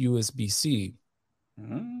is USB-C.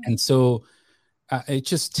 And so it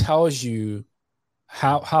just tells you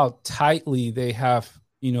how tightly they have,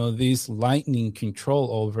 this lightning control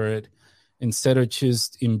over it, instead of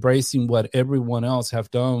just embracing what everyone else have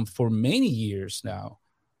done for many years now.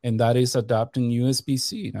 And that is adopting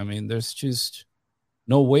USB-C. I mean, there's just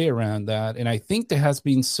no way around that. And I think there has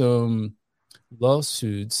been some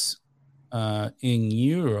lawsuits in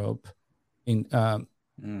Europe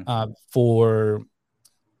for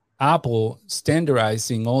Apple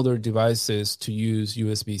standardizing all their devices to use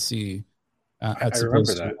USB-C. I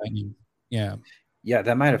remember that. Lightning. Yeah. Yeah,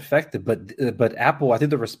 that might affect it, but Apple, I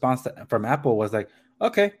think the response from Apple was like,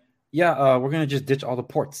 okay, yeah, we're gonna just ditch all the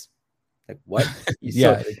ports. Like what?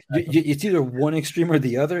 Yeah, so exactly. It's either one extreme or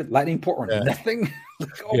the other. Lightning port or nothing. Like,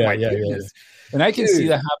 my goodness! Yeah. And I can see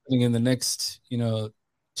that happening in the next,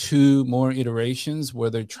 2 more iterations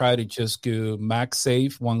where they try to just go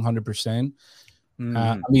MagSafe 100%.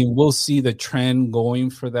 I mean, we'll see the trend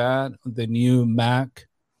going for that. The new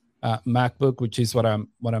MacBook, which is what I'm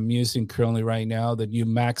using currently right now, the new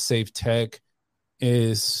MagSafe tech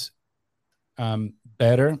is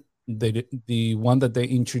better. The one that they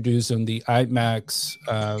introduced on the iMacs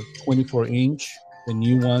 24-inch, the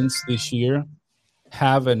new ones this year,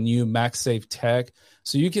 have a new MagSafe tech.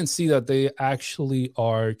 So you can see that they actually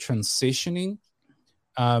are transitioning.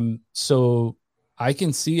 So I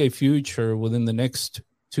can see a future within the next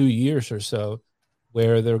 2 years or so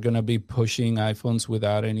where they're going to be pushing iPhones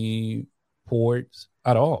without any ports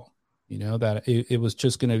at all. That it was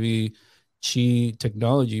just going to be Qi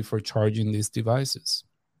technology for charging these devices.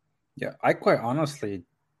 Yeah, I quite honestly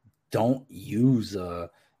don't use the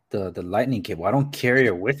Lightning cable. I don't carry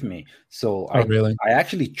it with me. So really? I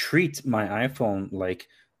actually treat my iPhone like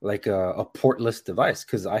a portless device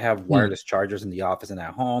because I have wireless chargers in the office and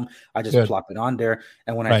at home. I just plop it on there.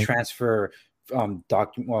 And when I transfer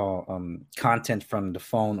content from the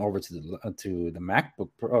phone over to the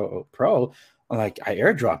MacBook Pro. I'm like, I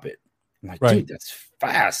AirDrop it. I'm like, dude, that's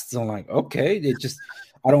fast. So I'm like, okay,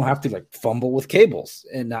 I don't have to like fumble with cables,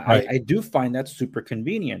 and I do find that super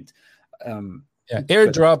convenient.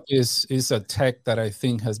 AirDrop is a tech that I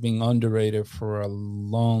think has been underrated for a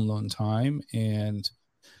long time, and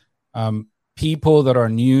people that are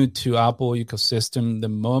new to Apple ecosystem, the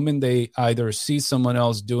moment they either see someone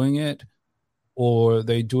else doing it or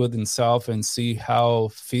they do it themselves and see how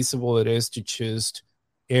feasible it is to just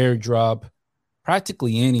AirDrop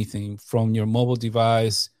practically anything from your mobile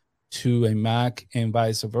device to a Mac and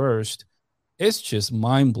vice versa, it's just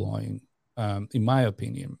mind-blowing, in my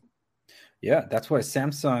opinion. Yeah, that's why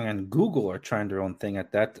Samsung and Google are trying their own thing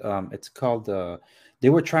at that. It's called,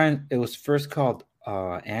 it was first called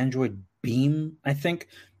Android Beam, I think.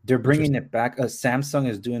 They're bringing it back. Samsung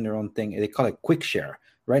is doing their own thing. They call it Quick Share.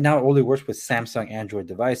 Right now, it only works with Samsung Android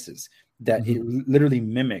devices that it literally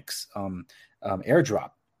mimics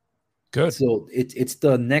AirDrop. Good. So it's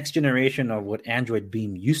the next generation of what Android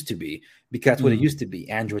Beam used to be, because that's what it used to be,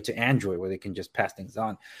 Android to Android, where they can just pass things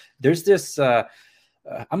on. There's this,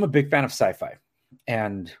 I'm a big fan of sci-fi,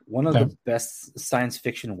 and one of the best science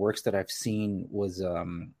fiction works that I've seen was,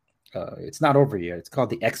 it's not over yet. It's called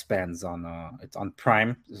The Expanse it's on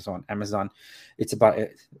Prime. It's on Amazon. It's about,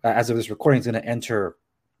 as of this recording, it's going to enter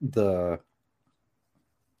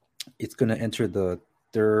the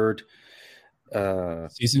third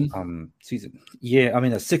season. Yeah, I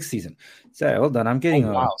mean the sixth season. So hold on, I'm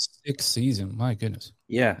getting sixth season. My goodness.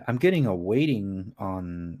 Yeah, I'm getting a waiting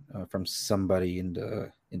on from somebody in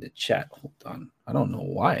the chat. Hold on, I don't know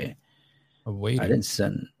why. A waiting. I didn't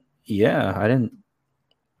send. Yeah, I didn't.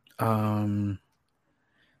 A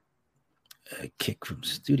kick from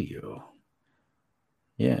studio.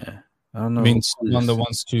 Yeah, I don't know. I mean, someone that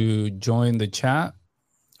wants to join the chat.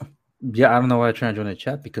 Yeah, I don't know why I'm trying to join the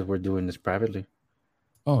chat, because we're doing this privately.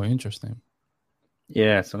 Oh, interesting.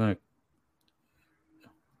 Yeah, so I'm gonna.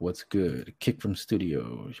 What's good? Kick from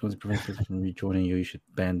studio. If you want to prevent people from rejoining you, you should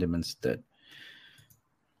ban them instead.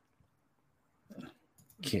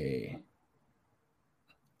 Okay.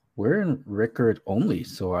 We're in record only,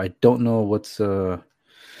 so I don't know what's going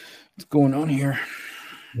on here.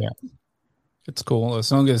 Yeah, it's cool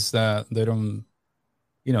as long as that they don't,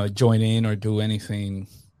 join in or do anything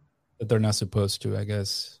that they're not supposed to. I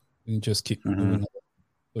guess we can just keep moving,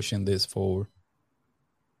 pushing this forward.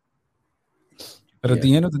 But at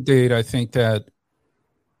the end of the day, I think that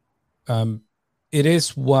it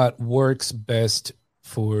is what works best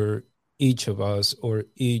for each of us or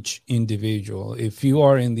each individual. If you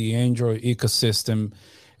are in the Android ecosystem,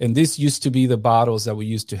 and this used to be the battles that we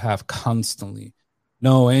used to have constantly.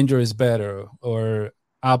 No, Android is better, or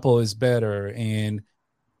Apple is better. And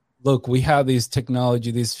look, we have this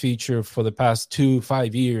technology, this feature for the past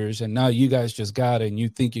 5 years, and now you guys just got it, and you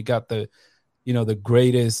think you got the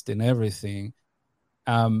greatest and everything.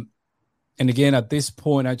 And again, at this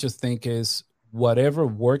point, I just think is whatever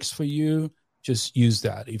works for you, just use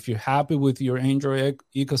that. If you're happy with your Android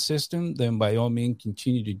ecosystem, then by all means,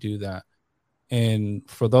 continue to do that. And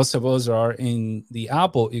for those of us that are in the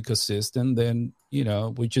Apple ecosystem, then,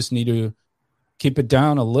 we just need to keep it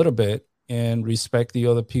down a little bit and respect the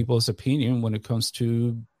other people's opinion when it comes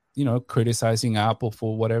to, criticizing Apple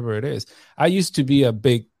for whatever it is. I used to be a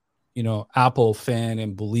big, Apple fan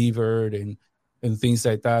and believer and things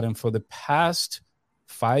like that. And for the past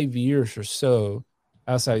 5 years or so,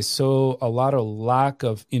 as I saw a lot of lack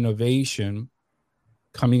of innovation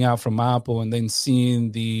coming out from Apple, and then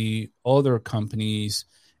seeing the other companies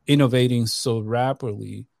innovating so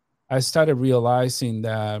rapidly, I started realizing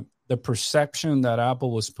that the perception that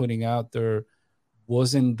Apple was putting out there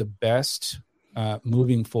wasn't the best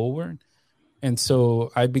moving forward. And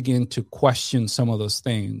so I began to question some of those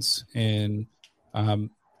things and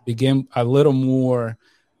began a little more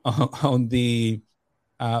on the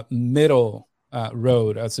middle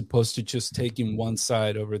road, as opposed to just taking one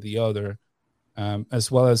side over the other, as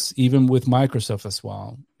well as even with Microsoft as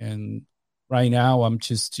well. And right now I'm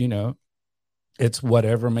just, it's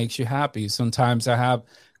whatever makes you happy. Sometimes I have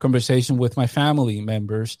conversation with my family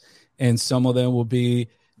members, and some of them will be,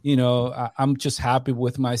 I'm just happy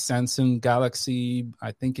with my Samsung Galaxy.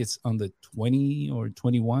 I think it's on the 20 or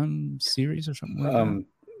 21 series or something like that.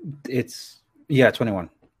 It's 21,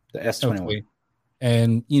 the S21. Okay.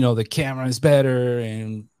 And, the camera is better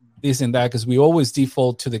and this and that, because we always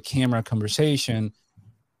default to the camera conversation.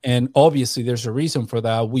 And obviously there's a reason for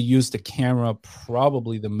that. We use the camera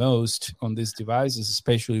probably the most on these devices,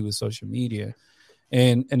 especially with social media.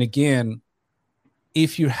 And again,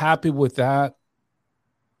 if you're happy with that,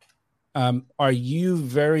 Are you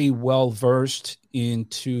very well versed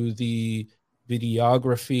into the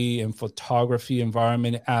videography and photography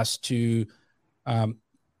environment as to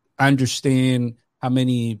understand how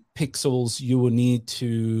many pixels you will need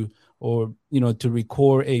to, or to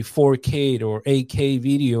record a 4K or 8K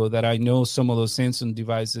video that I know some of those Samsung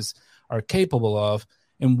devices are capable of,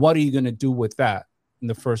 and what are you going to do with that in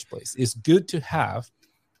the first place? It's good to have,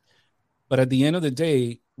 but at the end of the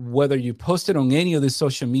day, whether you post it on any of the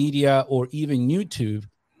social media or even YouTube,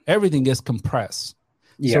 everything gets compressed.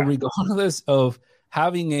 Yeah. So regardless of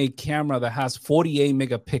having a camera that has 48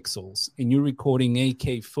 megapixels and you're recording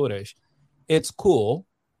 8K footage, it's cool.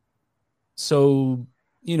 So,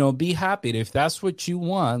 be happy. If that's what you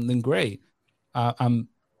want, then great. Again,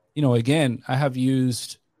 I have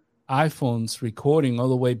used iPhones recording all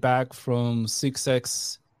the way back from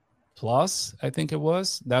 6X Plus, I think it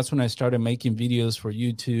was. That's when I started making videos for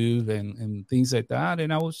YouTube and things like that.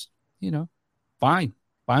 And I was, fine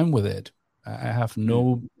with it. I have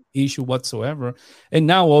no issue whatsoever. And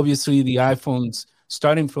now, obviously, the iPhones,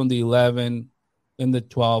 starting from the 11, then the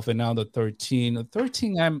 12, and now the 13. The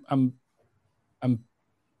 13, I'm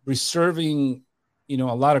reserving, a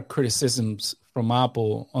lot of criticisms from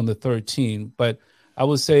Apple on the 13. But I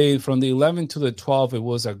would say from the 11 to the 12, it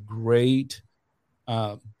was a great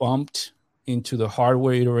bumped into the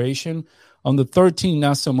hardware iteration. On the 13,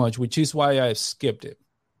 not so much, which is why I skipped it.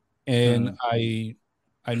 And I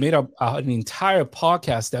made an entire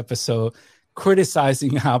podcast episode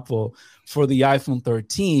criticizing Apple for the iPhone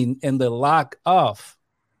 13 and the lack of,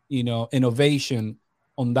 innovation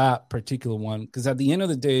on that particular one. Because at the end of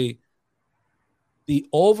the day, the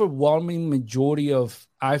overwhelming majority of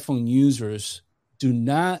iPhone users do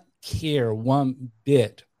not care one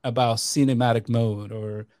bit about cinematic mode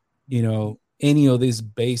or, any of these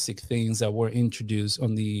basic things that were introduced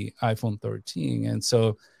on the iPhone 13. And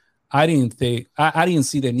so I didn't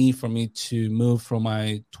see the need for me to move from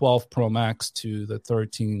my 12 Pro Max to the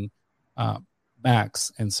 13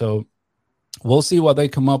 Max. And so we'll see what they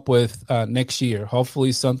come up with next year.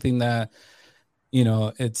 Hopefully something that,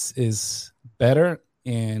 is better,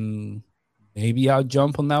 and maybe I'll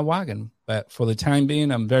jump on that wagon. But for the time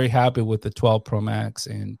being, I'm very happy with the 12 Pro Max,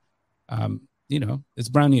 and it's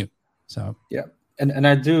brand new. So yeah, and I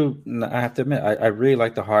have to admit, I really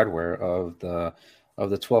like the hardware of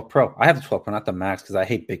the 12 Pro. I have the 12 Pro, not the Max, because I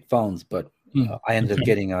hate big phones. But I ended up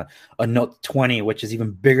getting a Note 20, which is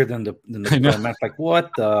even bigger than the Pro Max. Like,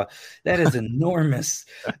 what the? That is enormous.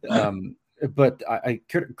 But I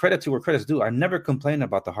credit to where credit's due. I never complained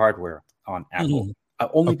about the hardware on Apple. I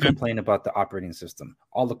only complain about the operating system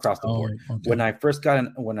all across the board. Okay. When I first got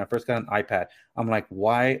an iPad, I'm like,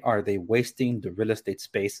 why are they wasting the real estate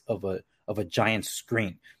space of a giant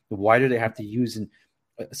screen? Why do they have to use and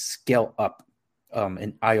scale up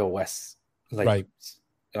in iOS like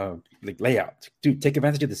layout? Dude, take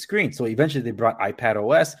advantage of the screen. So eventually they brought iPad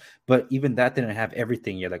OS, but even that didn't have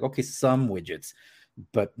everything. You're like, okay, some widgets,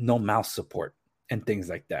 but no mouse support and things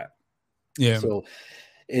like that. Yeah. So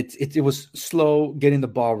it was slow getting the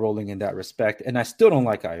ball rolling in that respect. And I still don't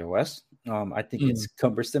like iOS. I think it's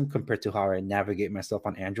cumbersome compared to how I navigate myself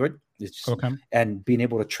on Android. It's just, and being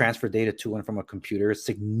able to transfer data to and from a computer is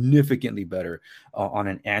significantly better on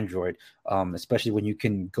an Android, especially when you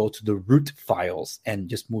can go to the root files and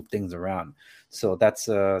just move things around. So that's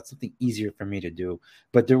something easier for me to do.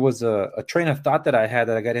 But there was a train of thought that I had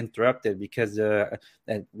that I got interrupted because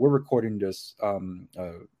and we're recording this,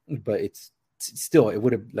 but it's still, it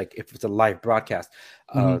would have, like, if it's a live broadcast,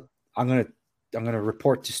 I'm gonna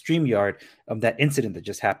report to StreamYard that incident that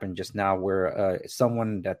just happened just now, where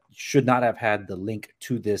someone that should not have had the link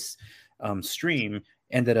to this stream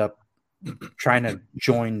ended up trying to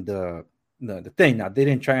join the thing. Now, they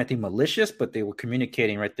didn't try anything malicious, but they were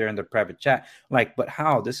communicating right there in the private chat. Like, but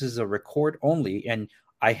how? This is a record only, and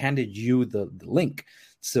I handed you the link.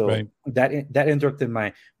 So that interrupted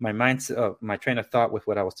my mind, my train of thought with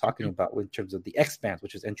what I was talking about in terms of the Expanse,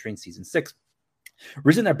 which is entering season 6.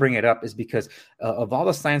 Reason I bring it up is because of all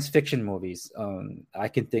the science fiction movies, I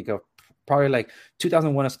can think of probably like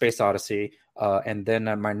 2001: A Space Odyssey, and then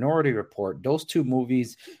a Minority Report. Those two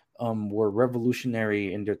movies were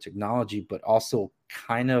revolutionary in their technology, but also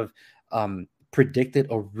kind of predicted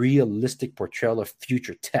a realistic portrayal of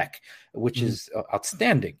future tech, which is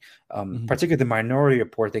outstanding. Particularly the Minority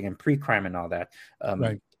Report thing and pre-crime and all that.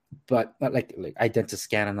 But like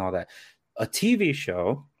Identiscan and all that. A TV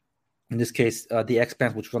show, in this case, The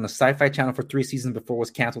Expanse, which was on the Sci-Fi Channel for 3 seasons before it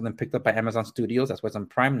was canceled and picked up by Amazon Studios. That's why it's on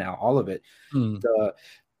Prime now, all of it.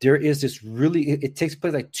 There is this really, it takes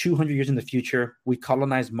place like 200 years in the future. We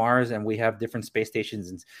colonize Mars and we have different space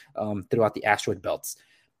stations throughout the asteroid belts.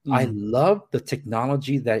 I love the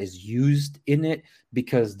technology that is used in it,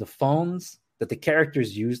 because the phones that the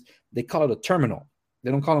characters used, they call it a terminal.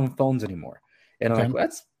 They don't call them phones anymore. And I'm like, well,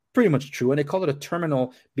 that's pretty much true. And they call it a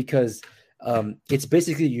terminal because it's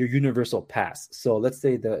basically your universal pass. So let's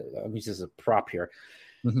say I'm using this as a prop here.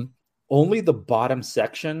 Only the bottom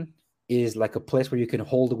section is like a place where you can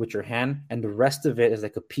hold it with your hand, and the rest of it is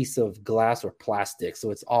like a piece of glass or plastic.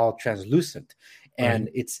 So it's all translucent, and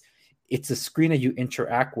it's a screen that you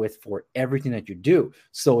interact with for everything that you do.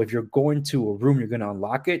 So if you're going to a room, you're going to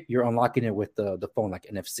unlock it. You're unlocking it with the phone, like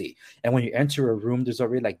NFC. And when you enter a room, there's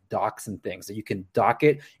already like docks and things that you can dock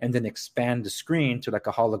it and then expand the screen to like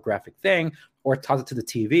a holographic thing, or toss it to the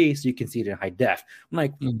TV so you can see it in high def. I'm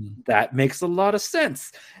like, that makes a lot of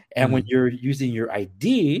sense. And when you're using your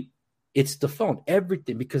ID, it's the phone,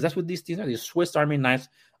 everything, because that's what these things are. These Swiss Army knives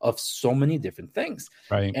of so many different things.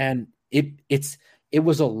 Right. And it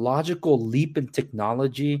was a logical leap in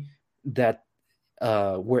technology that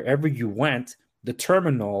wherever you went, the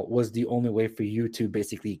terminal was the only way for you to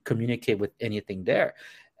basically communicate with anything there.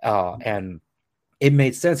 And it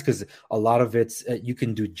made sense because a lot of it's you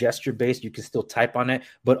can do gesture based, you can still type on it,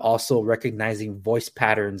 but also recognizing voice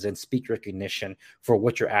patterns and speech recognition for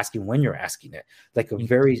what you're asking when you're asking it, like a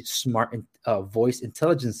very smart voice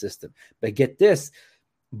intelligence system. But get this,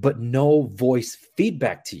 but no voice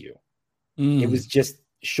feedback to you. It was just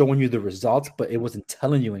showing you the results, but it wasn't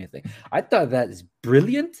telling you anything. I thought that is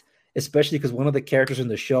brilliant, especially because one of the characters in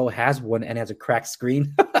the show has one and has a cracked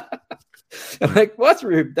screen. I'm like, well,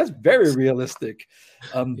 that's very realistic.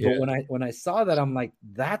 But when I saw that, I'm like,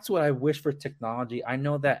 that's what I wish for technology. I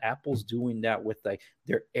know that Apple's doing that with like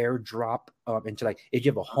their AirDrop into like if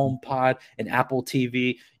you have a HomePod, an Apple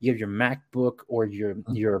TV, you have your MacBook or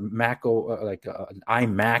your Mac or like an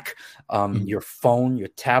iMac, your phone, your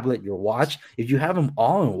tablet, your watch. If you have them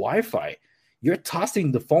all in Wi-Fi, you're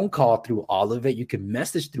tossing the phone call through all of it. You can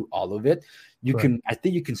message through all of it. I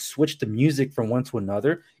think you can switch the music from one to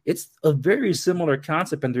another. It's a very similar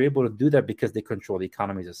concept, and they're able to do that because they control the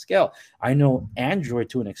economies of scale. I know Android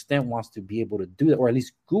to an extent wants to be able to do that, or at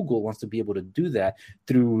least Google wants to be able to do that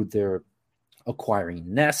through their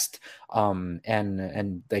acquiring Nest,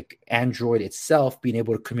 and like Android itself being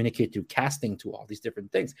able to communicate through casting to all these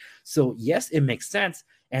different things. So yes, it makes sense.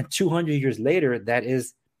 And 200 years later, that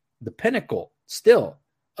is the pinnacle still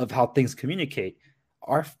of how things communicate.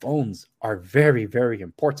 Our phones are very, very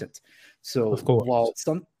important. So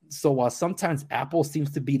while sometimes Apple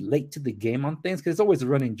seems to be late to the game on things, because it's always a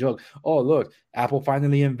running joke. Oh, look, Apple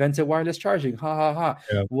finally invented wireless charging. Ha ha ha.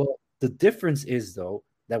 Yeah. Well, the difference is though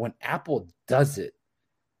that when Apple does it,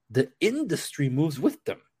 the industry moves with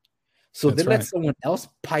them. So they let someone else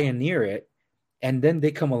pioneer it, and then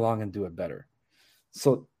they come along and do it better.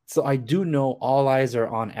 So I do know all eyes are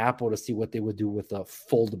on Apple to see what they would do with a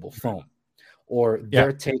foldable phone, or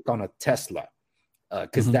their take on a Tesla,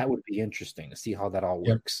 because that would be interesting to see how that all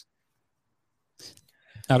works.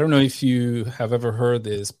 I don't know if you have ever heard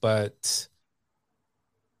this, but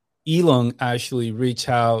Elon actually reached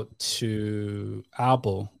out to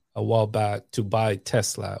Apple a while back to buy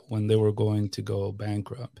Tesla when they were going to go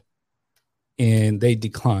bankrupt, and they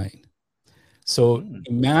declined. So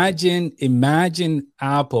imagine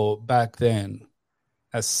Apple back then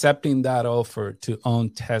accepting that offer to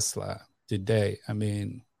own Tesla today. I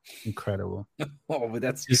mean, incredible. Oh, but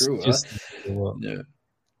that's true. You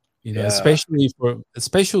know, especially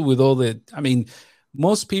with all the. I mean,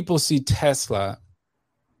 most people see Tesla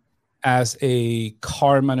as a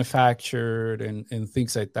car manufacturer and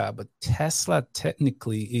things like that, but Tesla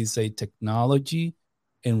technically is a technology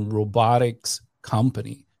and robotics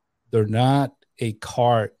company. They're not a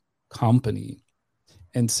car company.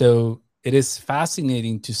 And so it is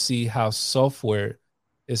fascinating to see how software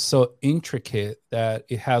is so intricate that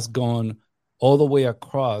it has gone all the way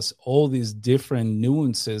across all these different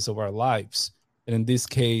nuances of our lives. And in this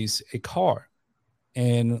case, a car.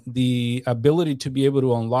 And the ability to be able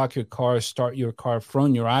to unlock your car, start your car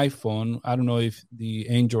from your iPhone. I don't know if the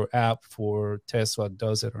Android app for Tesla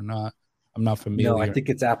does it or not. I'm not familiar. No, I think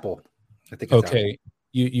it's Apple. Okay.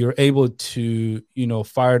 You're able to,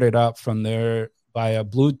 fire it up from there via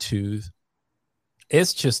Bluetooth.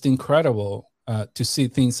 It's just incredible to see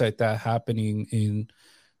things like that happening in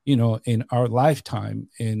our lifetime,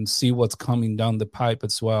 and see what's coming down the pipe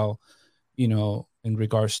as well, in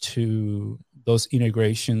regards to those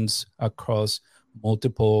integrations across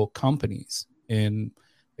multiple companies. And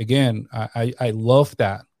again, I love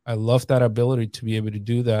that. I love that ability to be able to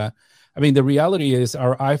do that. I mean, the reality is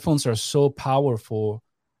our iPhones are so powerful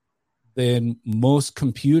than most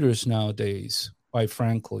computers nowadays, quite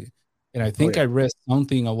frankly. And I think I read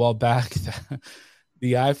something a while back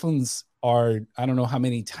the iPhones are, I don't know how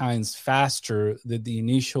many times faster than the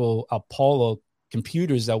initial Apollo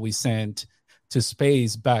computers that we sent to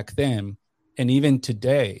space back then, and even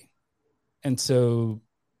today. And so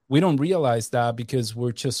we don't realize that because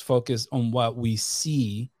we're just focused on what we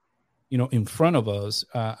see, in front of us,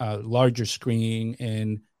 a larger screen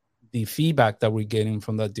and the feedback that we're getting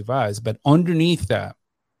from that device. But underneath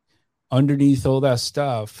all that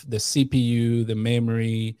stuff, the CPU, the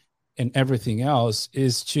memory, and everything else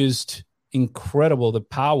is just incredible. The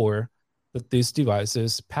power that these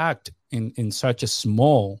devices packed in such a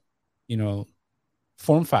small,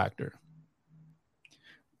 form factor.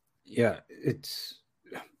 Yeah, it's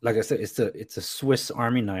like I said, it's a Swiss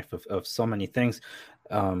Army knife of so many things.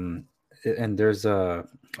 And there's oh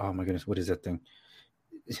my goodness, what is that thing?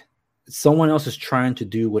 Someone else is trying to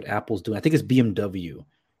do what Apple's doing. I think it's BMW.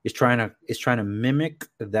 Is trying to mimic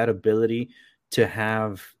that ability to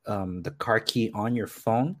have the car key on your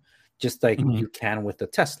phone, just like you can with the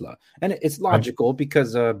Tesla. And it's logical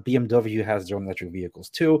because BMW has their own electric vehicles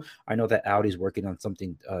too. I know that Audi's working on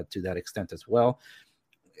something to that extent as well.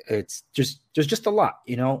 It's just a lot,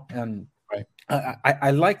 and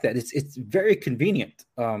I like that. It's very convenient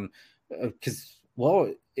because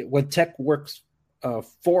when tech works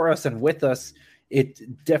for us and with us,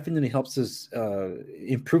 it definitely helps us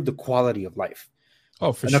improve the quality of life.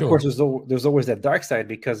 Oh, for sure. And of course, there's always that dark side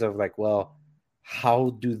because of how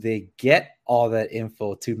do they get all that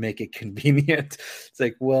info to make it convenient? It's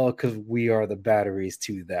because we are the batteries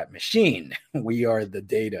to that machine. We are the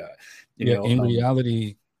data. In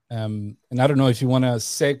reality, and I don't know if you want to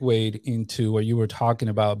segue into what you were talking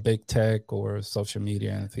about, big tech or social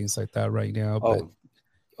media and things like that right now. But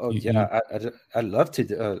I'd love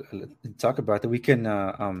to talk about that. We can,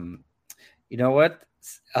 you know what?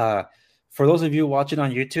 For those of you watching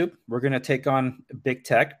on YouTube, we're going to take on big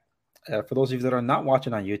tech. For those of you that are not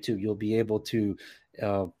watching on YouTube, you'll be able to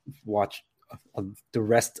watch the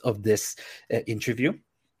rest of this interview.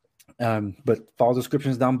 But follow the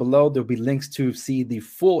descriptions down below. There'll be links to see the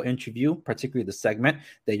full interview, particularly the segment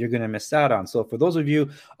that you're going to miss out on. So for those of you,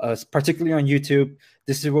 particularly on YouTube,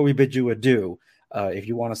 this is what we bid you adieu. If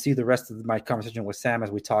you want to see the rest of my conversation with Sam as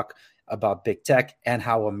we talk about big tech and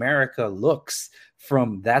how America looks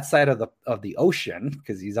from that side of the ocean,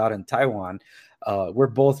 because he's out in Taiwan, we're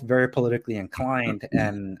both very politically inclined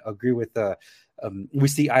and agree with we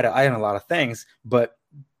see eye to eye on a lot of things, but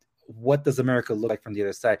what does America look like from the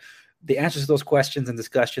other side? The answers to those questions and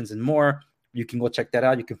discussions and more, you can go check that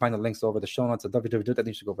out. You can find the links over the show notes at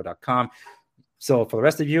www.undersagova.com. So for the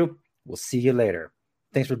rest of you, we'll see you later.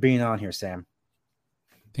 Thanks for being on here, Sam.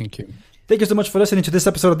 Thank you. Thank you so much for listening to this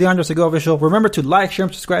episode of the Andre Segovia Show. Remember to like, share,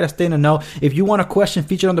 and subscribe to stay in the know. If you want a question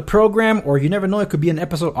featured on the program, or you never know, it could be an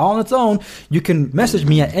episode all on its own, you can message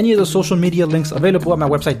me at any of the social media links available at my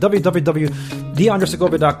website,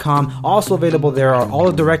 www.theandresegovia.com. Also available there are all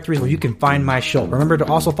the directories where you can find my show. Remember to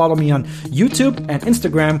also follow me on YouTube and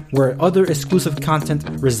Instagram, where other exclusive content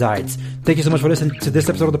resides. Thank you so much for listening to this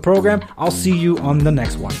episode of the program. I'll see you on the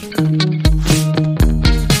next one.